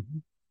weapon at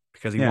him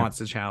because he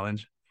wants a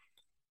challenge.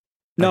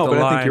 No, but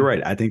I think you're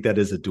right. I think that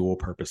is a dual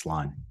purpose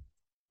line.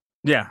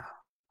 Yeah.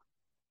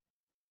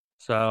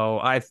 So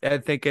I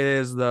think it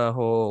is the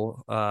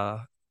whole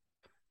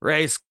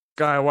Rey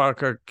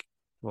Skywalker.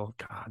 Well,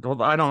 God,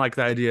 well, I don't like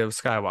the idea of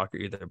Skywalker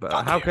either.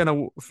 But how can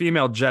a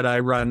female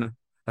Jedi run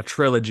a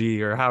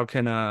trilogy, or how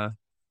can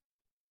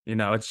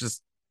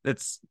it's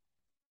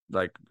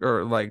like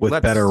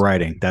with better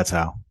writing. That's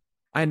how.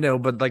 I know,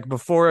 but like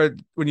before,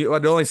 when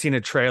I'd only seen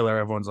a trailer,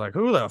 everyone's like,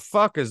 "Who the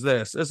fuck is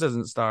this? This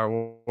isn't Star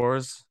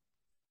Wars."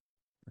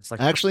 It's like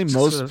actually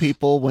most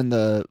people, when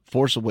the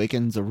Force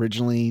Awakens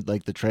originally,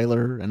 like the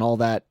trailer and all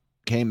that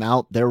came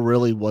out, there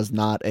really was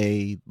not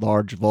a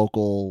large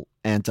vocal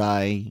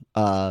anti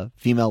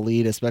female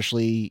lead,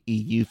 especially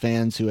EU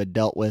fans who had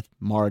dealt with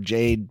Mara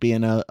Jade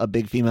being a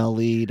big female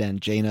lead and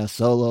Jaina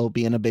Solo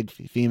being a big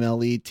female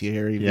lead,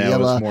 Thierry Villa, it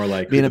was more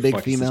like being a big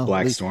female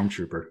black lead.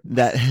 Stormtrooper.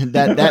 That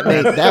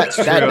definitely,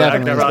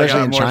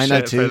 especially in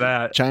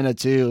China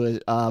too.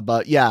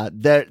 But yeah,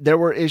 there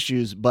were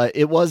issues, but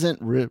it wasn't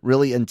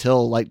really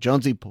until, like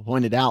Jonesy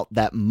pointed out,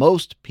 that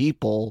most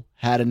people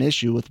had an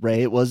issue with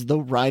Rey. It was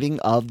the writing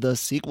of the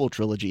sequel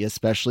trilogy,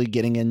 especially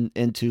getting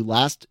into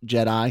Last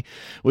Jedi,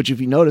 which, if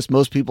you notice,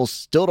 most people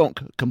still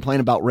don't complain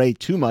about Rey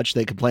too much.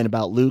 They complain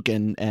about Luke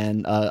and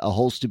a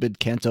whole stupid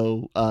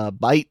Canto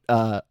Bite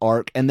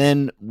arc, and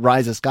then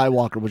Rise of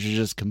Skywalker, which is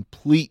just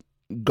complete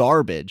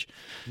garbage.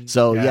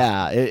 So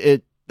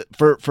it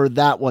for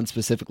that one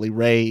specifically,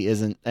 Rey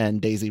isn't, and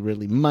Daisy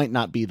really might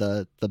not be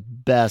the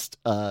best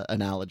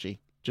analogy.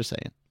 Just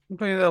saying.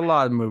 I mean, a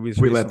lot of movies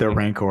we let their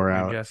Rancor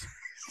out. I guess.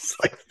 It's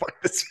like,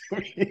 fuck this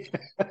movie.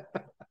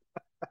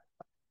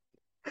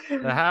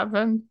 That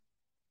happened?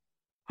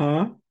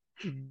 Huh?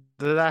 Did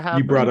that happen?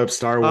 You brought up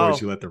Star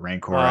Wars. You let the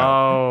Rancor out.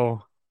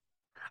 Oh,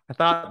 I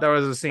thought there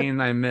was a scene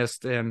I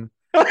missed in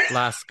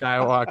Last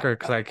Skywalker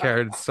because I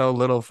cared so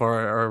little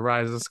for it, or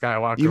Rise of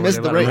Skywalker. You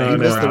missed the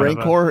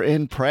Rancor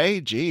in Prey?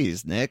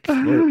 Jeez, Nick.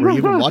 Were you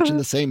even watching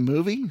the same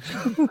movie?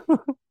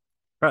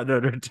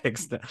 Predator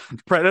takes the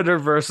Predator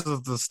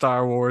versus the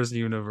Star Wars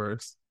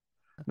universe.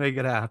 Make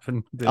it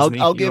happen, Disney.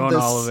 I'll give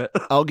all of it.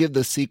 I'll give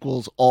the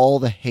sequels all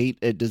the hate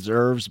it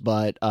deserves,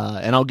 but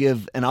and I'll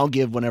give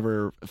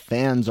whenever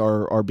fans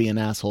are being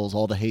assholes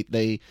all the hate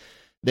they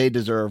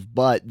deserve.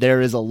 But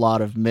there is a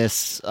lot of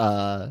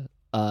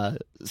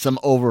some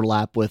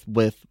overlap with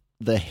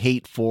the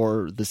hate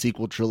for the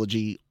sequel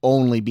trilogy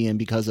only being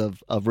because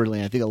of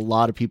Ridley. I think a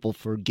lot of people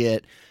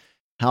forget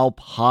how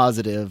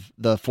positive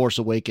The Force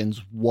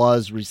Awakens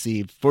was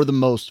received for the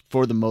most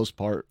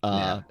part,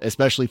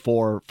 especially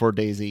for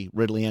Daisy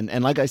Ridley.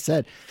 And like I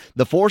said,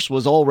 The Force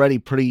was already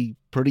pretty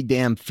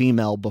damn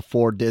female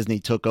before Disney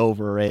took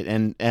over it.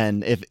 And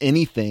if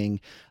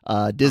anything,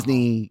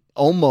 Disney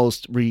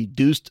almost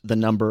reduced the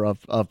number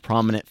of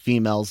prominent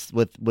females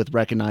with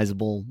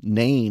recognizable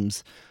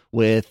names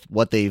with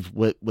what they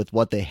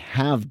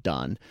have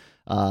done.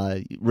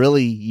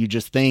 Really, you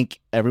just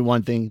think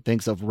everyone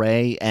thinks of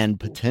Rey and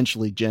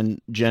potentially Jen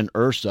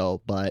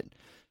Erso, but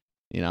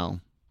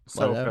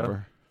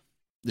whatever.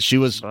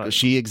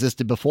 She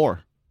existed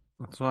before.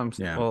 That's what I'm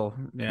saying. Yeah. Well,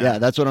 yeah,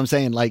 that's what I'm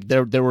saying. Like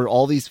there were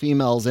all these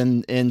females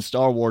in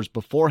Star Wars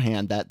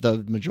beforehand that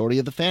the majority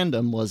of the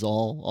fandom was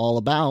all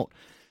about.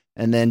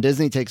 And then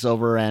Disney takes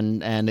over,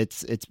 and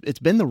it's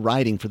been the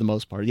writing for the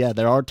most part. Yeah,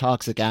 there are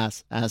toxic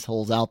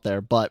assholes out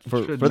there, but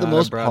for the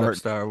most part,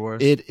 Star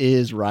Wars. It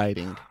is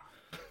writing.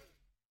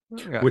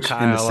 Which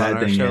Kyle in the sad on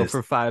our thing show is,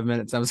 for 5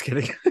 minutes. I was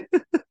kidding.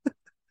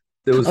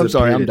 There was a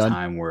period of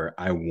time where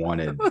I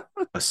wanted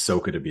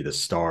Ahsoka to be the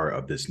star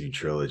of this new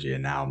trilogy,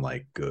 and now I'm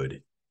like,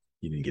 good,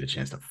 you didn't get a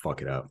chance to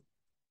fuck it up.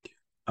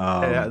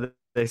 Yeah,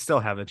 they still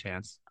have a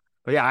chance,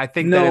 but yeah, I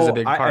think that is a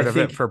big part of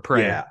it for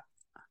Prey. Yeah,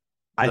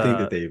 I think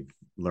that they've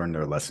learn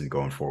their lesson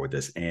going forward with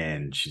this,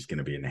 and she's going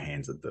to be in the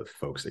hands of the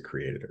folks that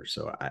created her.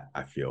 So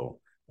I feel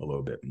a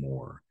little bit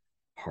more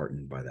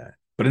heartened by that.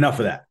 But enough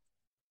of that.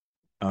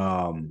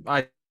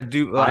 I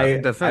do. To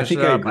I finish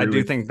think it I up, I agree do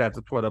with. think that's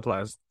what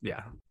applies.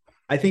 Yeah.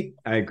 I think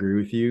I agree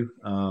with you.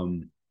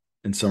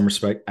 In some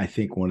respect, I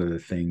think one of the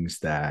things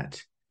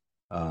that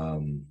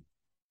um,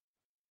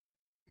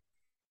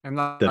 I'm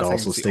not that saying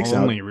also it's the sticks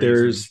out only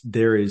reason.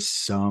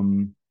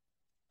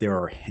 there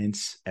are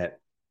hints at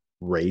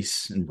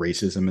race and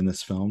racism in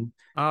this film.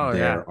 Oh yeah.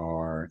 There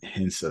are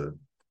hints of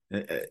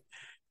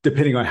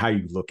depending on how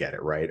you look at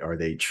it, right? Are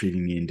they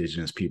treating the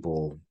indigenous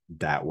people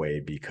that way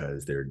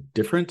because they're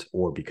different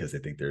or because they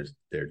think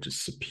they're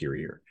just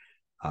superior?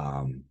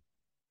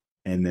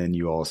 And then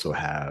you also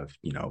have,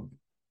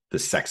 the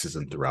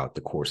sexism throughout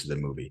the course of the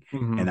movie.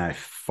 Mm-hmm. And I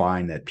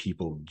find that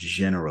people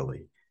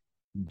generally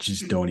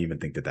just don't even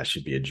think that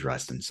should be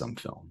addressed in some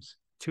films.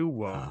 Too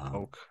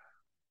woke.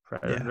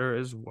 Predator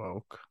is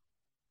woke.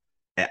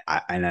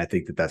 And I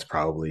think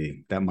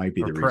that might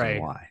be Or the reason prey.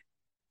 why.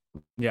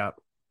 Yeah.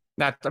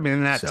 That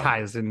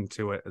ties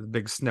into it. The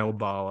big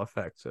snowball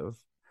effect of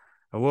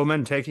a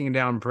woman taking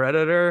down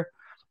predator,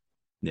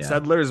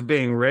 settlers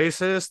being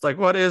racist. Like,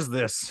 what is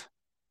this?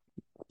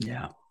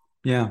 Yeah.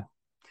 Yeah.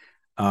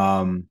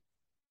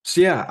 So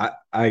yeah,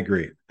 I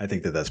agree. I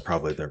think that that's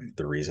probably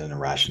the reason and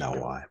rationale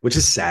why, which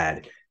is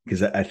sad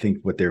because I think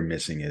what they're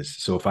missing is,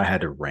 so if I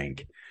had to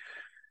rank,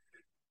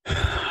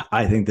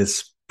 I think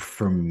this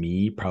for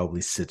me probably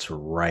sits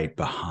right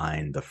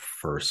behind the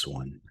first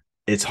one.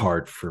 It's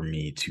hard for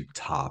me to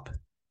top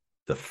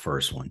the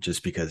first one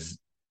just because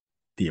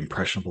the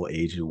impressionable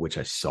age at which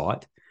I saw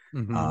it.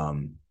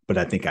 Mm-hmm. But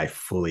I think I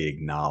fully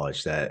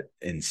acknowledge that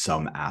in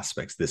some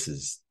aspects, this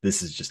is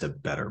just a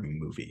better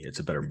movie. It's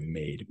a better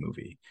made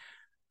movie.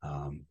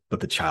 But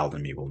the child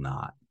in me will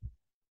not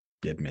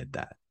admit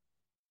that.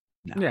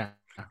 No. Yeah.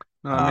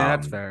 No, I mean,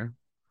 that's fair.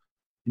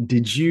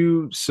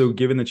 So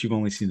given that you've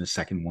only seen the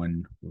second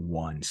one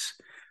once,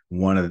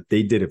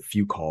 they did a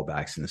few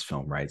callbacks in this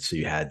film, right? So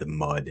you had the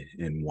mud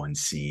in one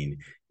scene.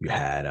 You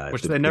had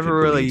which they never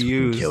really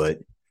used. Kill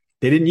it.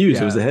 They didn't use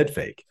it. Was a head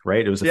fake,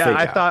 right? It was a fake.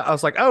 I thought I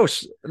was like,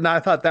 no,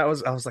 I thought I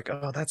was like,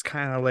 oh, that's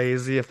kind of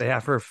lazy if they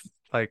have her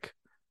like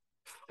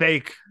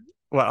fake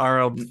what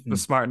Arnold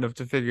was smart enough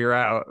to figure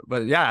out.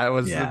 But yeah, it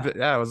was it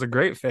was a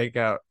great fake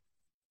out.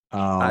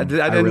 I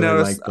didn't really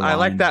notice. I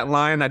like that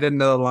line. I didn't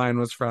know the line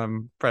was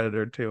from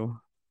Predator 2.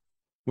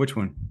 Which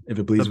one? If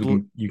it bleeds,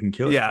 you can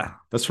kill it. Yeah,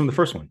 that's from the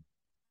first one.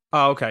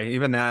 Oh, okay.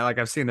 Even that, like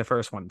I've seen the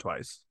first one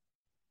twice.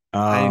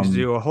 I need to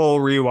do a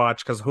whole rewatch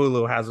because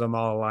Hulu has them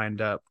all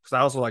lined up. Because I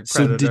also like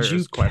Predator. So did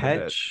you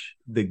catch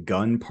the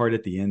gun part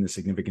at the end? The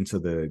significance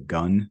of the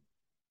gun.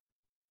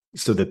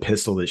 So the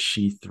pistol that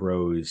she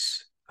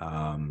throws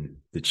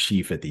the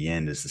chief at the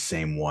end is the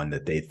same one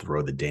that they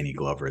throw the Danny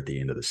Glover at the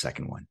end of the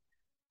second one.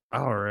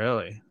 Oh,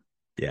 really?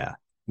 Yeah.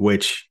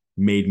 Which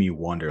made me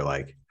wonder,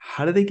 like,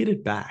 how do they get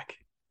it back?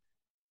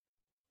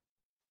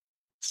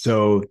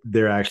 So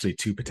there are actually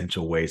two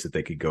potential ways that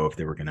they could go if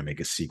they were going to make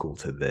a sequel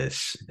to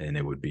this. And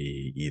it would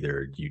be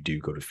either you do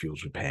go to Fuel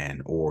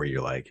Japan or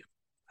you're like,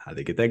 how do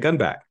they get that gun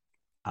back?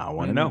 I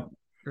want to know.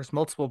 There's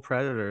multiple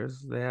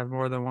Predators. They have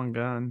more than one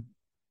gun.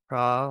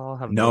 I'll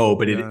have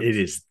but it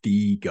is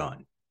the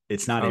gun.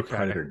 It's not a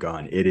Predator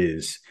gun. It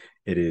is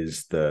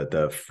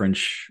the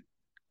French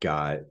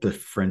guy, the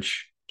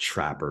French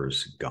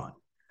trapper's gun.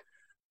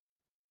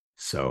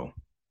 So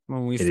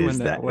when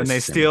they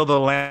steal the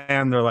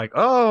land, they're like,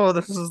 "Oh,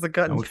 this is the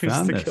gun used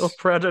to kill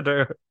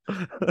Predator."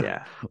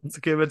 Yeah, let's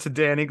give it to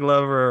Danny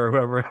Glover or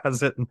whoever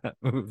has it in that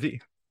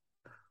movie.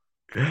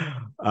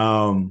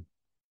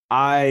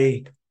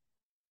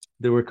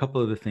 There were a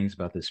couple of the things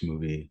about this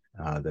movie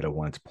that I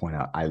wanted to point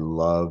out. I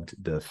loved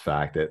the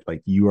fact that,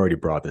 like you already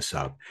brought this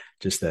up,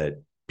 just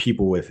that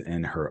people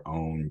within her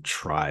own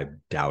tribe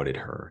doubted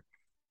her,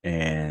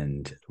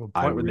 and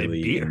they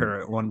beat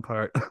her at one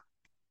part.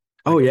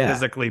 Oh yeah,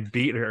 physically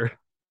beat her.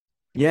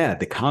 Yeah,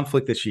 the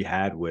conflict that she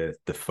had with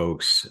the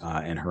folks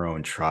in her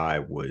own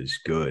tribe was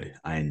good.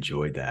 I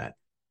enjoyed that.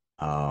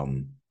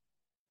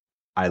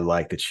 I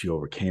like that she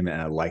overcame it,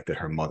 and I like that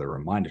her mother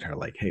reminded her,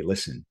 like, "Hey,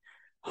 listen,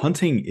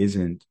 hunting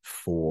isn't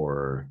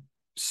for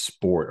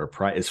sport or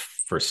pride; it's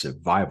for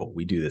survival.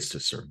 We do this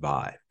to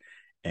survive."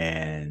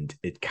 And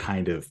it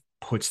kind of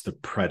puts the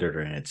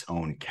predator in its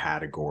own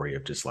category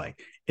of just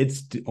like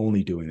it's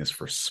only doing this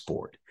for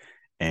sport.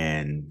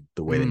 And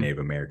the way the Native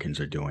Americans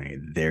are doing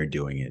it, they're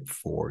doing it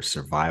for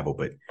survival.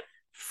 But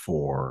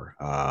for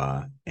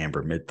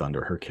Amber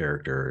Midthunder, her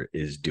character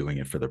is doing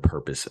it for the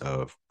purpose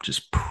of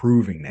just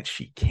proving that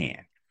she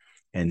can.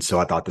 And so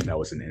I thought that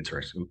was an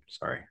interesting.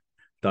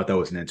 Thought that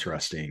was an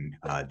interesting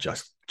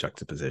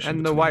juxtaposition.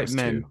 And the white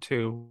men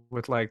too,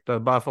 with like the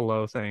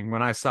buffalo thing.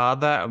 When I saw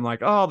that, I'm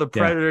like, oh, the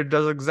predator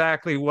does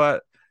exactly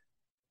what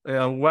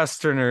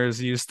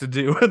Westerners used to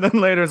do. And then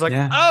later it's like,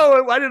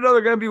 oh, I didn't know there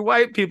were going to be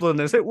white people in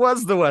this. It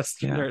was the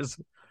Westerners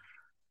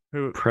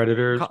who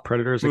predators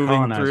are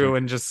moving through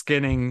and just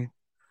skinning.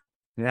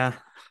 Yeah,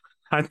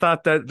 I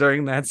thought that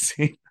during that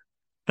scene.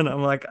 And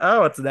I'm like,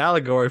 oh, it's an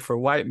allegory for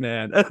white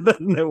man. And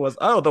then it was,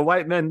 oh, the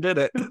white men did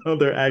it. Oh,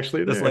 they're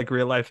actually Just there. like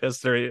real life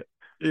history.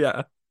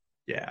 Yeah.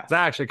 Yeah.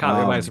 That actually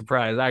caught me by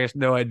surprise. I had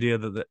no idea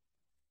that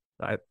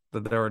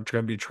they were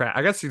going to be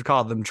I guess you'd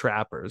call them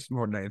trappers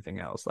more than anything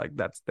else. Like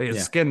they had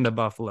skinned the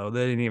buffalo.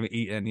 They didn't even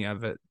eat any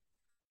of it.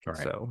 All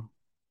right. So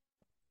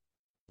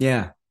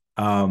yeah.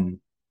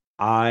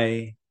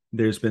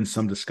 There's been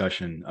some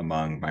discussion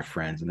among my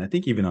friends, and I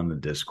think even on the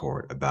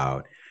Discord,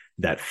 about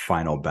that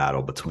final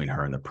battle between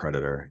her and the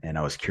Predator. And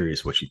I was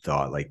curious what you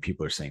thought. Like,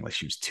 people are saying like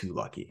she was too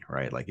lucky,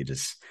 right? Like it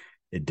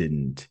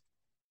didn't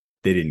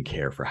they didn't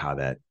care for how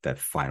that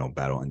final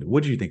battle ended.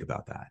 What did you think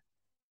about that?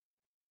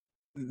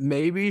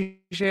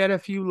 maybe she had a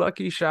few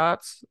lucky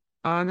shots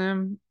on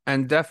him,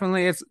 and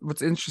definitely it's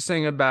what's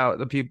interesting about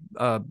the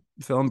people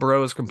film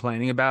bros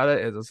complaining about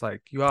it is it's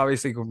like you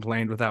obviously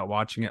complained without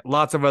watching it.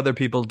 Lots of other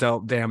people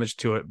dealt damage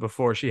to it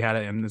before she had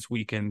it in this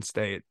weakened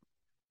state.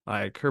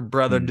 Like her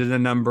brother did a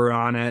number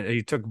on it.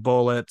 He took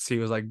bullets. He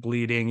was like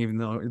bleeding, even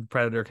though the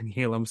Predator can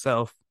heal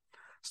himself,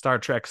 Star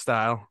Trek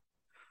style,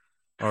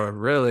 or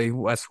really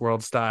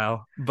Westworld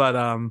style. But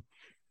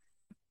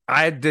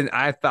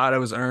I thought it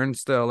was earned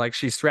still. Like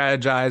she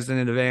strategized in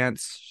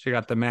advance. She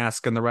got the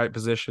mask in the right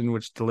position,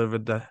 which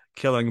delivered the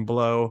killing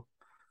blow.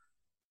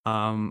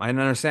 I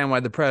didn't understand why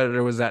the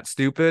Predator was that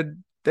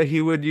stupid that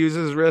he would use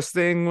his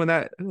wristing when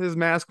that his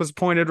mask was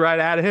pointed right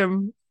at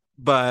him.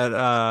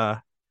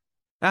 But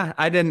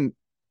I didn't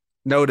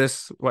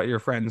notice what your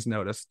friends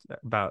noticed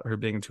about her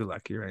being too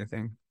lucky or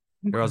anything.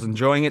 Or I was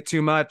enjoying it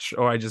too much,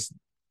 or I just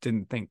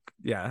didn't think.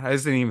 Yeah, I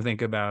just didn't even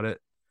think about it.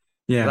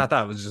 Yeah, I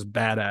thought it was just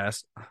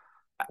badass.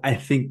 I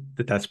think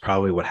that's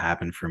probably what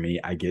happened for me.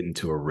 I get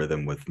into a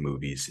rhythm with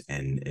movies,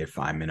 and if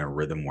I'm in a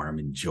rhythm where I'm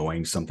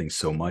enjoying something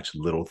so much,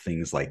 little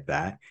things like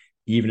that,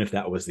 even if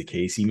that was the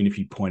case, even if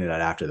you pointed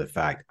out after the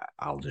fact,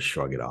 I'll just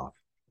shrug it off.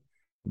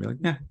 Be like,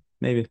 yeah,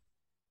 maybe.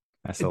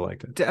 I still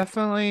liked it.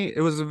 Definitely,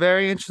 it was a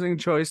very interesting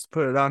choice to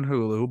put it on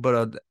Hulu,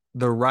 but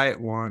the right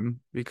one,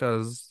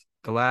 because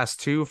the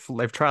last two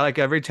they've tried like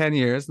every 10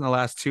 years, and the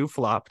last two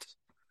flopped.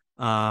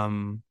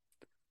 2018?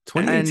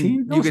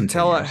 And you could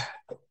tell it.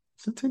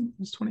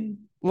 It's 20.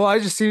 Well,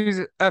 it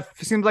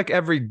seems like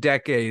every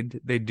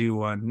decade they do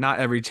one, not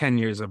every 10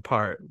 years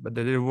apart, but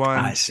they did one.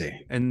 I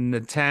see. In the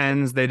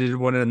tens, they did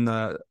one in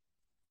the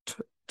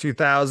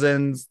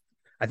 2000s.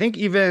 I think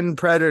even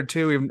Predator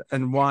 2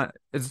 and one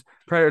is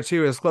Predator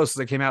 2 as close as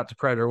it came out to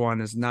Predator 1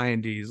 is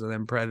 90s, and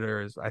then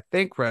I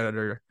think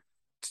Predator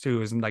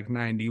 2 is in like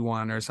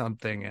 91 or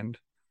something, and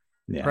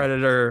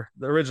Predator,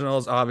 the original,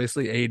 is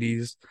obviously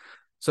 80s.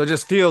 So it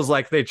just feels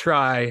like they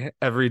try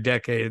every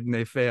decade and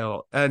they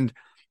fail. And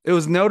it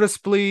was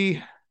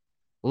noticeably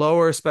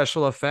lower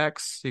special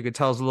effects. You could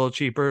tell it's a little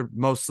cheaper,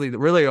 mostly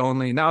really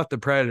only not the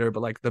Predator,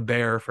 but like the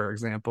bear, for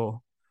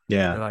example.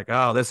 Yeah. They're like,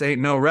 oh, this ain't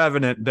no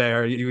Revenant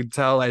bear. You could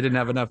tell I didn't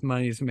have enough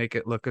money to make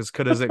it look as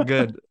good as it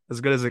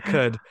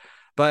could.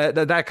 But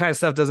that kind of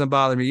stuff doesn't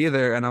bother me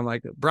either. And I'm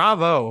like,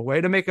 bravo,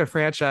 way to make a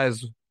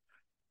franchise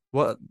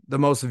the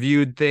most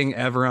viewed thing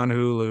ever on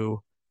Hulu.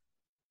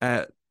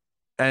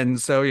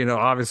 And so,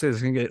 obviously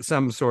it's going to get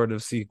some sort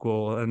of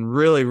sequel and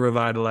really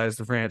revitalize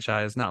the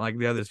franchise, not like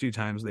the other two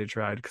times they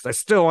tried, because I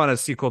still want a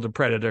sequel to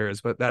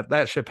Predators, but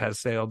that ship has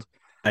sailed.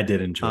 I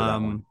did enjoy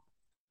that one.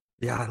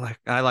 Yeah,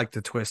 I like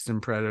the twist in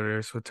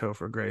Predators with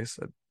Topher Grace.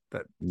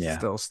 That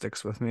still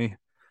sticks with me.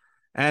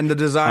 And the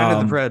design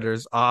of the Predator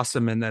is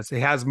awesome in that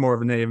he has more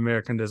of a Native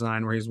American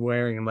design where he's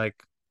wearing like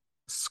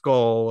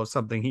skull or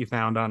something he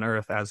found on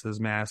Earth as his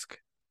mask.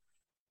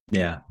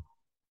 Yeah.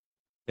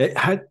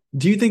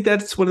 Do you think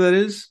that's what that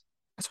is?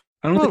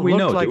 I don't think we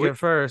know. Like at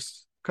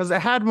first, because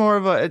it had more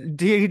of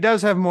he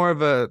does have more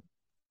of a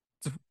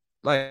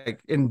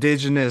like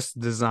indigenous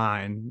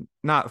design,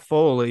 not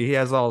fully. He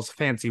has all his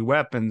fancy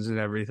weapons and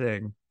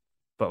everything,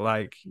 but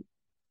like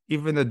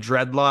even the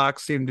dreadlocks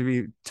seem to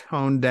be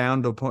toned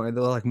down to a point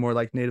they're like more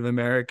like Native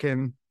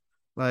American.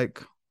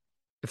 Like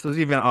if there's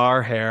even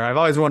our hair, I've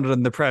always wondered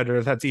in the Predator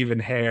if that's even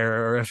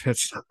hair or if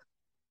it's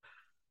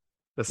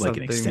like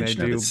an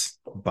extension of his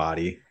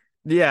body.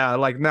 Yeah,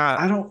 like not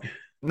little,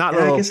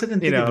 I guess I didn't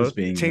think of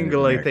being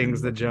tingly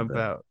things that jump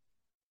out.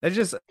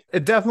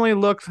 It definitely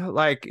looked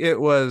like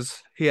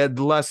he had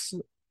less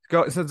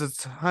since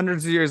it's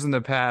hundreds of years in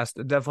the past.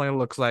 It definitely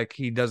looks like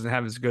he doesn't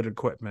have as good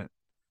equipment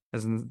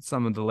as in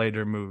some of the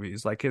later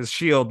movies. Like his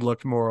shield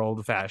looked more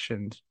old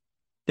fashioned.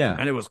 Yeah.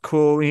 And it was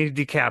cool. He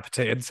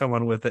decapitated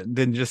someone with it and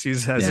didn't just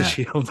use it as a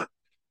shield.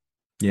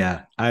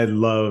 Yeah. I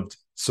loved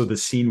the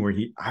scene where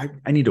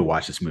I need to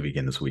watch this movie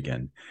again this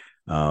weekend.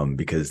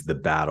 Because the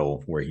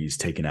battle where he's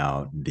taking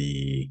out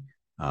the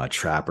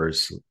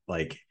trappers,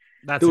 like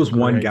there was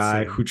one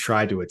guy who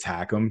tried to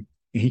attack him,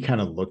 and he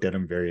kind of looked at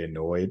him very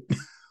annoyed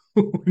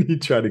when he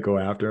tried to go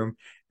after him,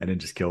 and then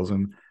just kills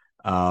him.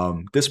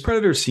 This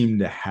Predator seemed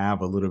to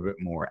have a little bit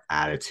more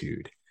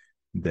attitude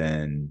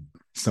than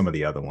some of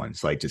the other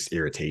ones, like just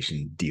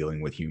irritation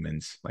dealing with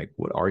humans. Like,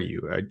 what are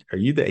you? Are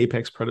you the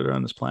apex predator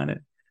on this planet?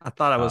 I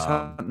thought I was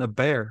hunting a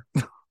bear.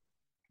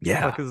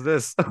 Yeah. What is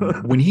this?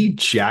 When he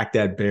jacked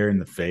that bear in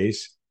the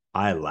face,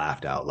 I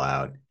laughed out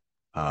loud.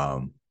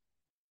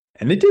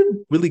 And they did a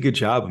really good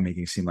job of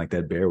making it seem like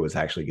that bear was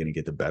actually going to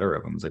get the better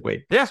of him. It's like,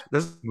 wait, yeah,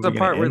 this is the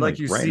part where like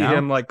you right see now?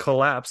 him like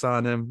collapse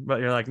on him,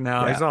 but you're like,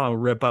 no, he's not gonna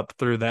rip up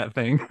through that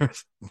thing or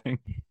something.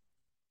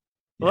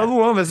 Level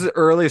 1 of his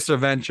earliest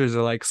adventures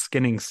are like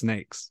skinning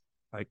snakes,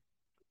 like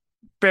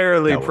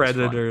barely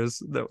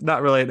predators.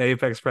 Not really an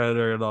apex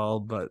predator at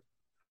all, but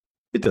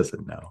it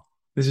doesn't know.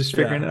 It's just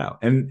figuring it out.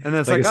 And then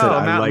it's like, oh,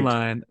 a mountain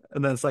lion.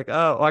 And then it's like,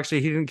 oh, well,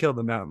 actually, he didn't kill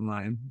the mountain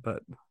lion,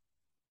 but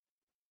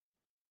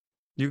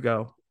you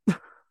go.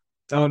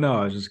 Oh no,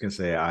 I was just gonna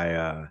say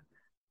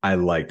I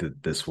liked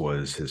that this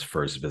was his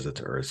first visit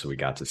to Earth, so we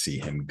got to see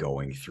him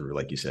going through,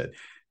 like you said,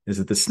 is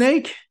it the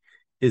snake?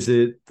 Is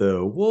it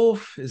the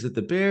wolf? Is it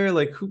the bear?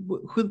 Like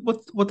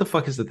what the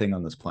fuck is the thing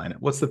on this planet?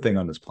 What's the thing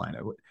on this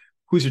planet?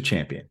 Who's your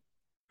champion?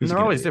 And they're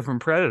always different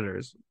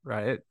predators,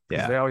 right?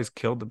 Yeah. They always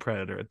killed the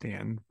predator at the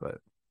end, but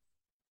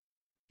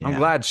I'm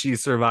glad she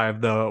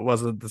survived, though. It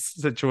wasn't the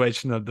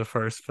situation of the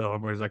first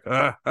film where he's like,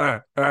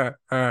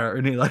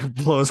 and he like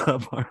blows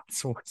up Arnold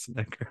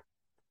Schwarzenegger.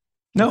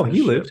 No,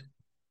 he lived.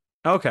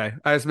 Okay.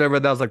 I just remember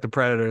that was like the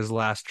Predator's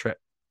last trick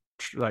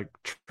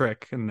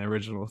in the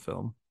original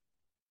film.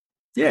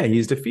 Yeah,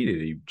 he's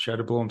defeated. He tried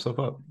to blow himself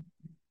up.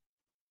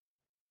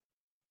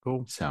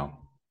 Cool. So,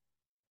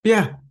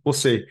 yeah, we'll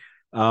see.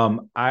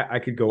 I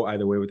could go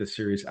either way with the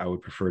series. I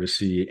would prefer to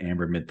see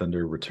Amber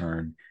Midthunder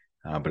return.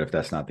 But if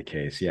that's not the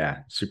case,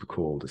 yeah, super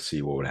cool to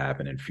see what would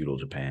happen in feudal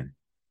Japan.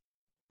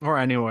 Or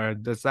anywhere.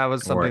 That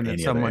was something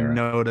that someone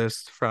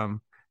noticed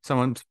from...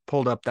 Someone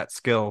pulled up that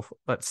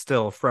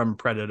still from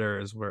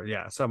Predators where, he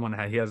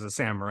has a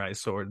samurai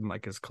sword in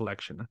like his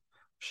collection of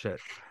shit.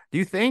 Do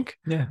you think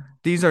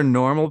these are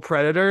normal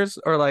predators,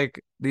 or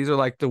like these are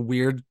like the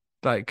weird,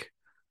 like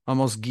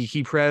almost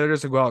geeky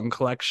predators who go out and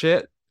collect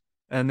shit,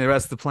 and the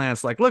rest of the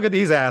planet's like, look at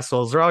these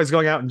assholes. They're always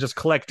going out and just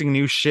collecting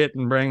new shit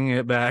and bringing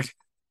it back,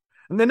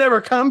 and they never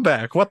come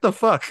back. What the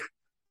fuck?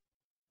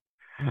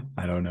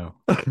 I don't know.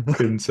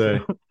 Couldn't say.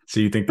 So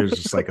you think there's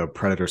just like a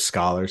predator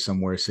scholar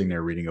somewhere sitting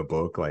there reading a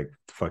book? Like,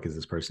 the fuck is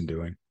this person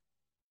doing?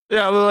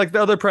 Yeah, well, like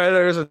the other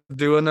predators are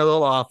doing their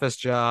little office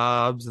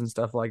jobs and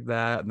stuff like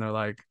that, and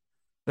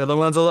they're the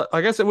ones.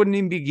 I guess it wouldn't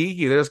even be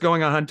geeky. They're just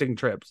going on hunting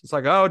trips. It's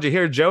like, oh, did you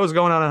hear Joe's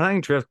going on a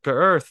hunting trip to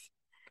Earth?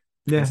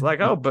 Yeah, it's like,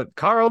 oh, but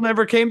Carl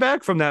never came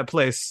back from that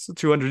place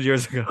 200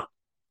 years ago.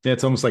 Yeah,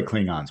 it's almost like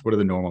Klingons. What are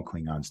the normal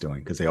Klingons doing?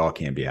 Because they all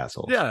can't be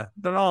assholes. Yeah,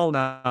 they're all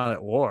not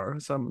at war.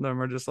 Some of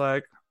them are just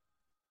like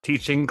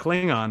teaching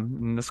Klingon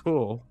in the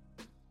school,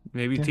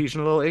 maybe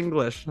teaching a little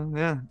English.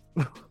 Yeah.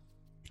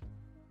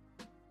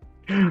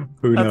 Who knows?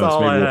 Maybe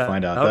we'll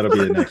find out. That'll be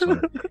the next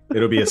one.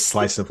 It'll be a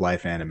slice of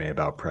life anime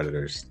about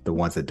predators, the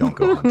ones that don't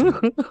go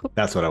hunting.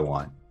 That's what I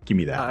want. Give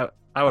me that.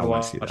 I would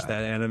watch that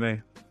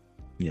anime.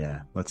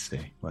 Yeah, let's see.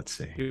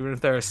 Even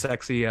if they're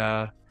sexy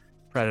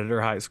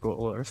predator high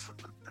schoolers.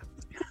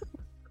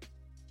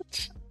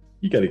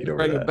 You got to get over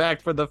that. Bring it back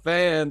for the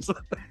fans.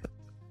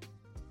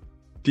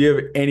 Do you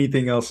have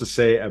anything else to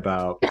say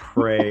about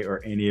Prey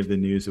or any of the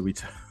news that we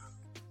took?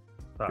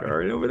 You're all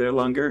right over there,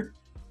 Lunger?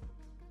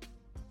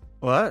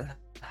 What?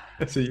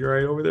 So you're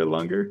right over there,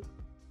 Lunger?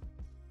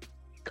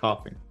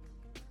 Coughing.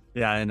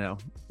 Yeah, I know.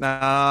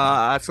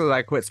 Actually,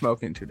 I quit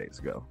smoking 2 days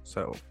ago,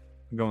 so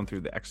I'm going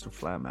through the extra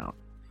flat amount.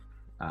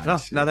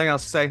 Nothing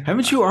else to say.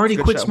 Haven't you already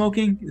quit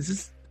smoking? Is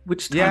this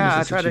which time? Yeah,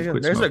 I tried to.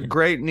 There's smoking? A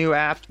great new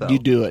app though. You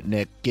do it,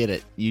 Nick. Get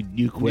it.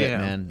 You quit,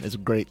 man. It's a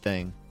great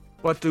thing.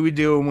 What do we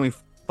do when we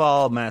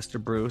follow Master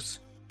Bruce?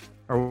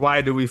 Or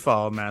why do we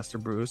follow Master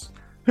Bruce?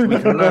 We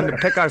can learn to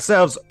pick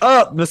ourselves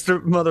up,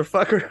 Mr.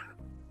 Motherfucker.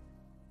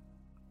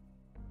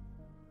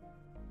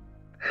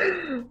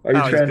 Are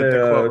you trying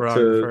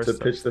to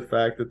pitch the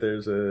fact that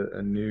there's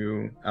a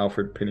new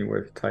Alfred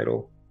Pennyworth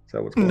title? Is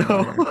that what's going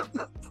on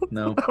here?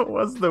 No. That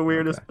was the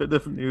weirdest bit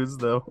of news,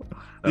 though.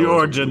 The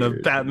origin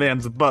of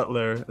Batman's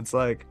butler. It's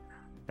like,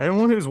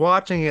 anyone who's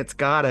watching it's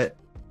got it.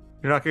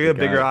 You're not going to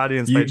get a bigger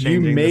audience by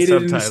changing the subtitle. You made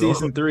it into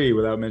season 3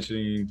 without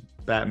mentioning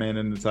Batman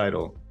in the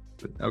title.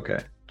 But, okay,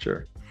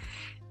 sure.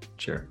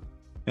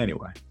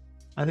 Anyway,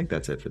 I think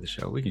that's it for the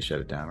show. We can shut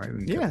it down, right?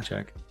 We can cut the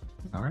check.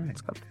 All right. Let's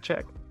cut the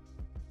check.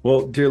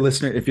 Well, dear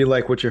listener, if you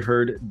like what you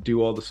heard,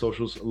 do all the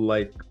socials,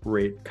 like,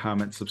 rate,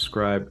 comment,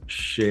 subscribe,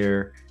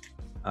 share.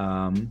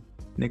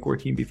 Nick, where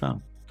can you be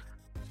found?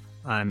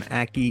 I'm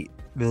at Geeky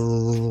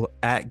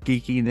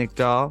Nick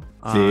Dahl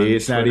on See,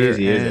 it's Twitter not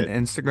easy, is it?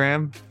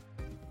 Instagram.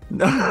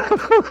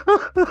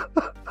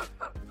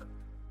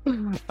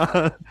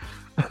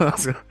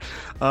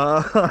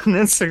 On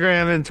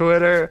Instagram and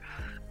Twitter.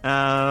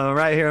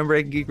 Right here on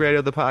Breaking Geek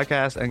Radio, the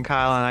podcast, and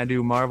Kyle and I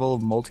do Marvel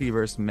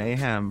Multiverse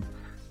Mayhem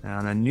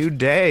on a new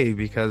day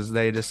because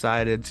they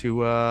decided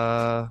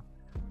to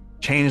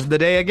change the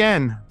day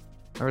again.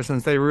 Ever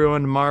since they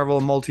ruined Marvel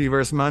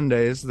Multiverse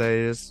Mondays,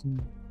 they just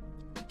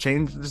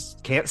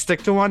can't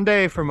stick to one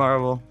day for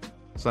Marvel.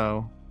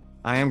 So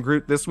I am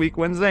Groot this week,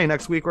 Wednesday.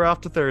 Next week we're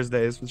off to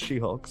Thursdays with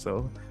She-Hulk.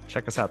 So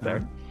check us out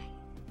there.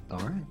 All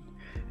right.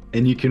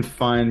 And you can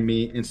find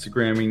me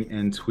Instagramming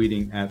and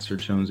tweeting at Sir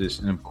Joneses,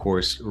 and of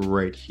course,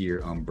 right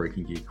here on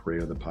Breaking Geek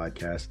Radio, the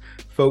podcast.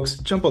 Folks,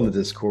 jump on the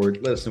Discord.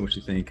 Let us know what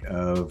you think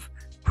of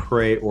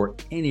Prey or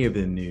any of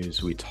the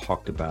news we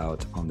talked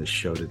about on the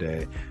show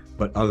today.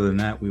 But other than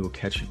that, we will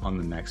catch you on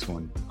the next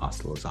one.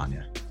 Hasta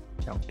lasagna.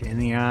 Ciao,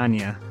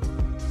 Anya.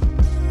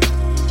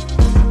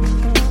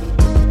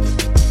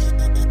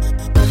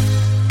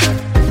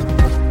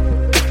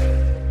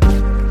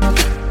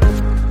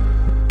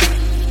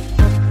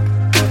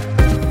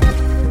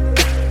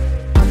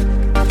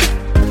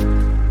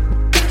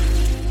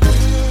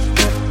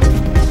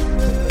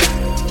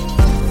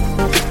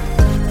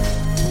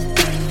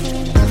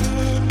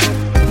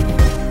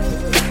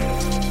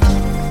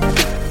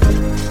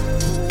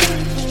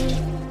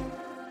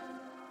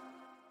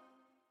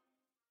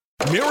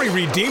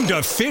 Mary redeemed a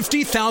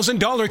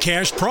 $50,000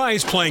 cash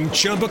prize playing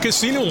Chumba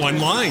Casino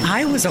online.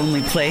 I was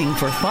only playing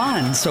for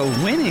fun, so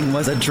winning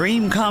was a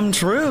dream come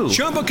true.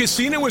 Chumba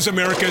Casino is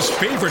America's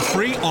favorite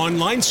free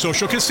online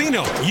social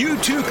casino. You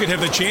too could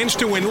have the chance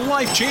to win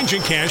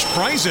life-changing cash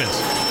prizes.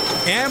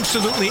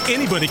 Absolutely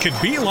anybody could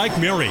be like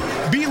Mary.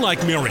 Be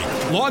like Mary.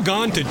 Log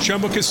on to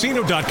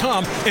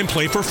ChumbaCasino.com and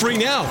play for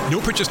free now. No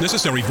purchase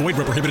necessary. Void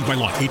where prohibited by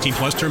law. 18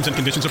 plus terms and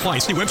conditions apply.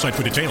 See website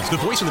for details. The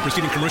voice in the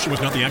preceding commercial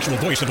was not the actual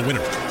voice of the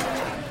winner.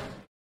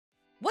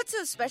 What's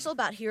so special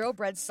about Hero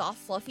Bread's soft,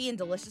 fluffy, and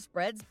delicious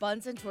breads,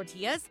 buns, and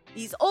tortillas?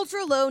 These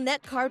ultra-low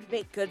net-carb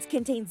baked goods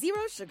contain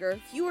zero sugar,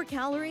 fewer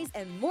calories,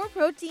 and more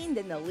protein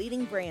than the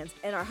leading brands,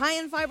 and are high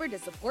in fiber to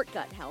support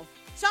gut health.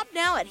 Shop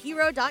now at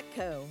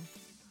Hero.co.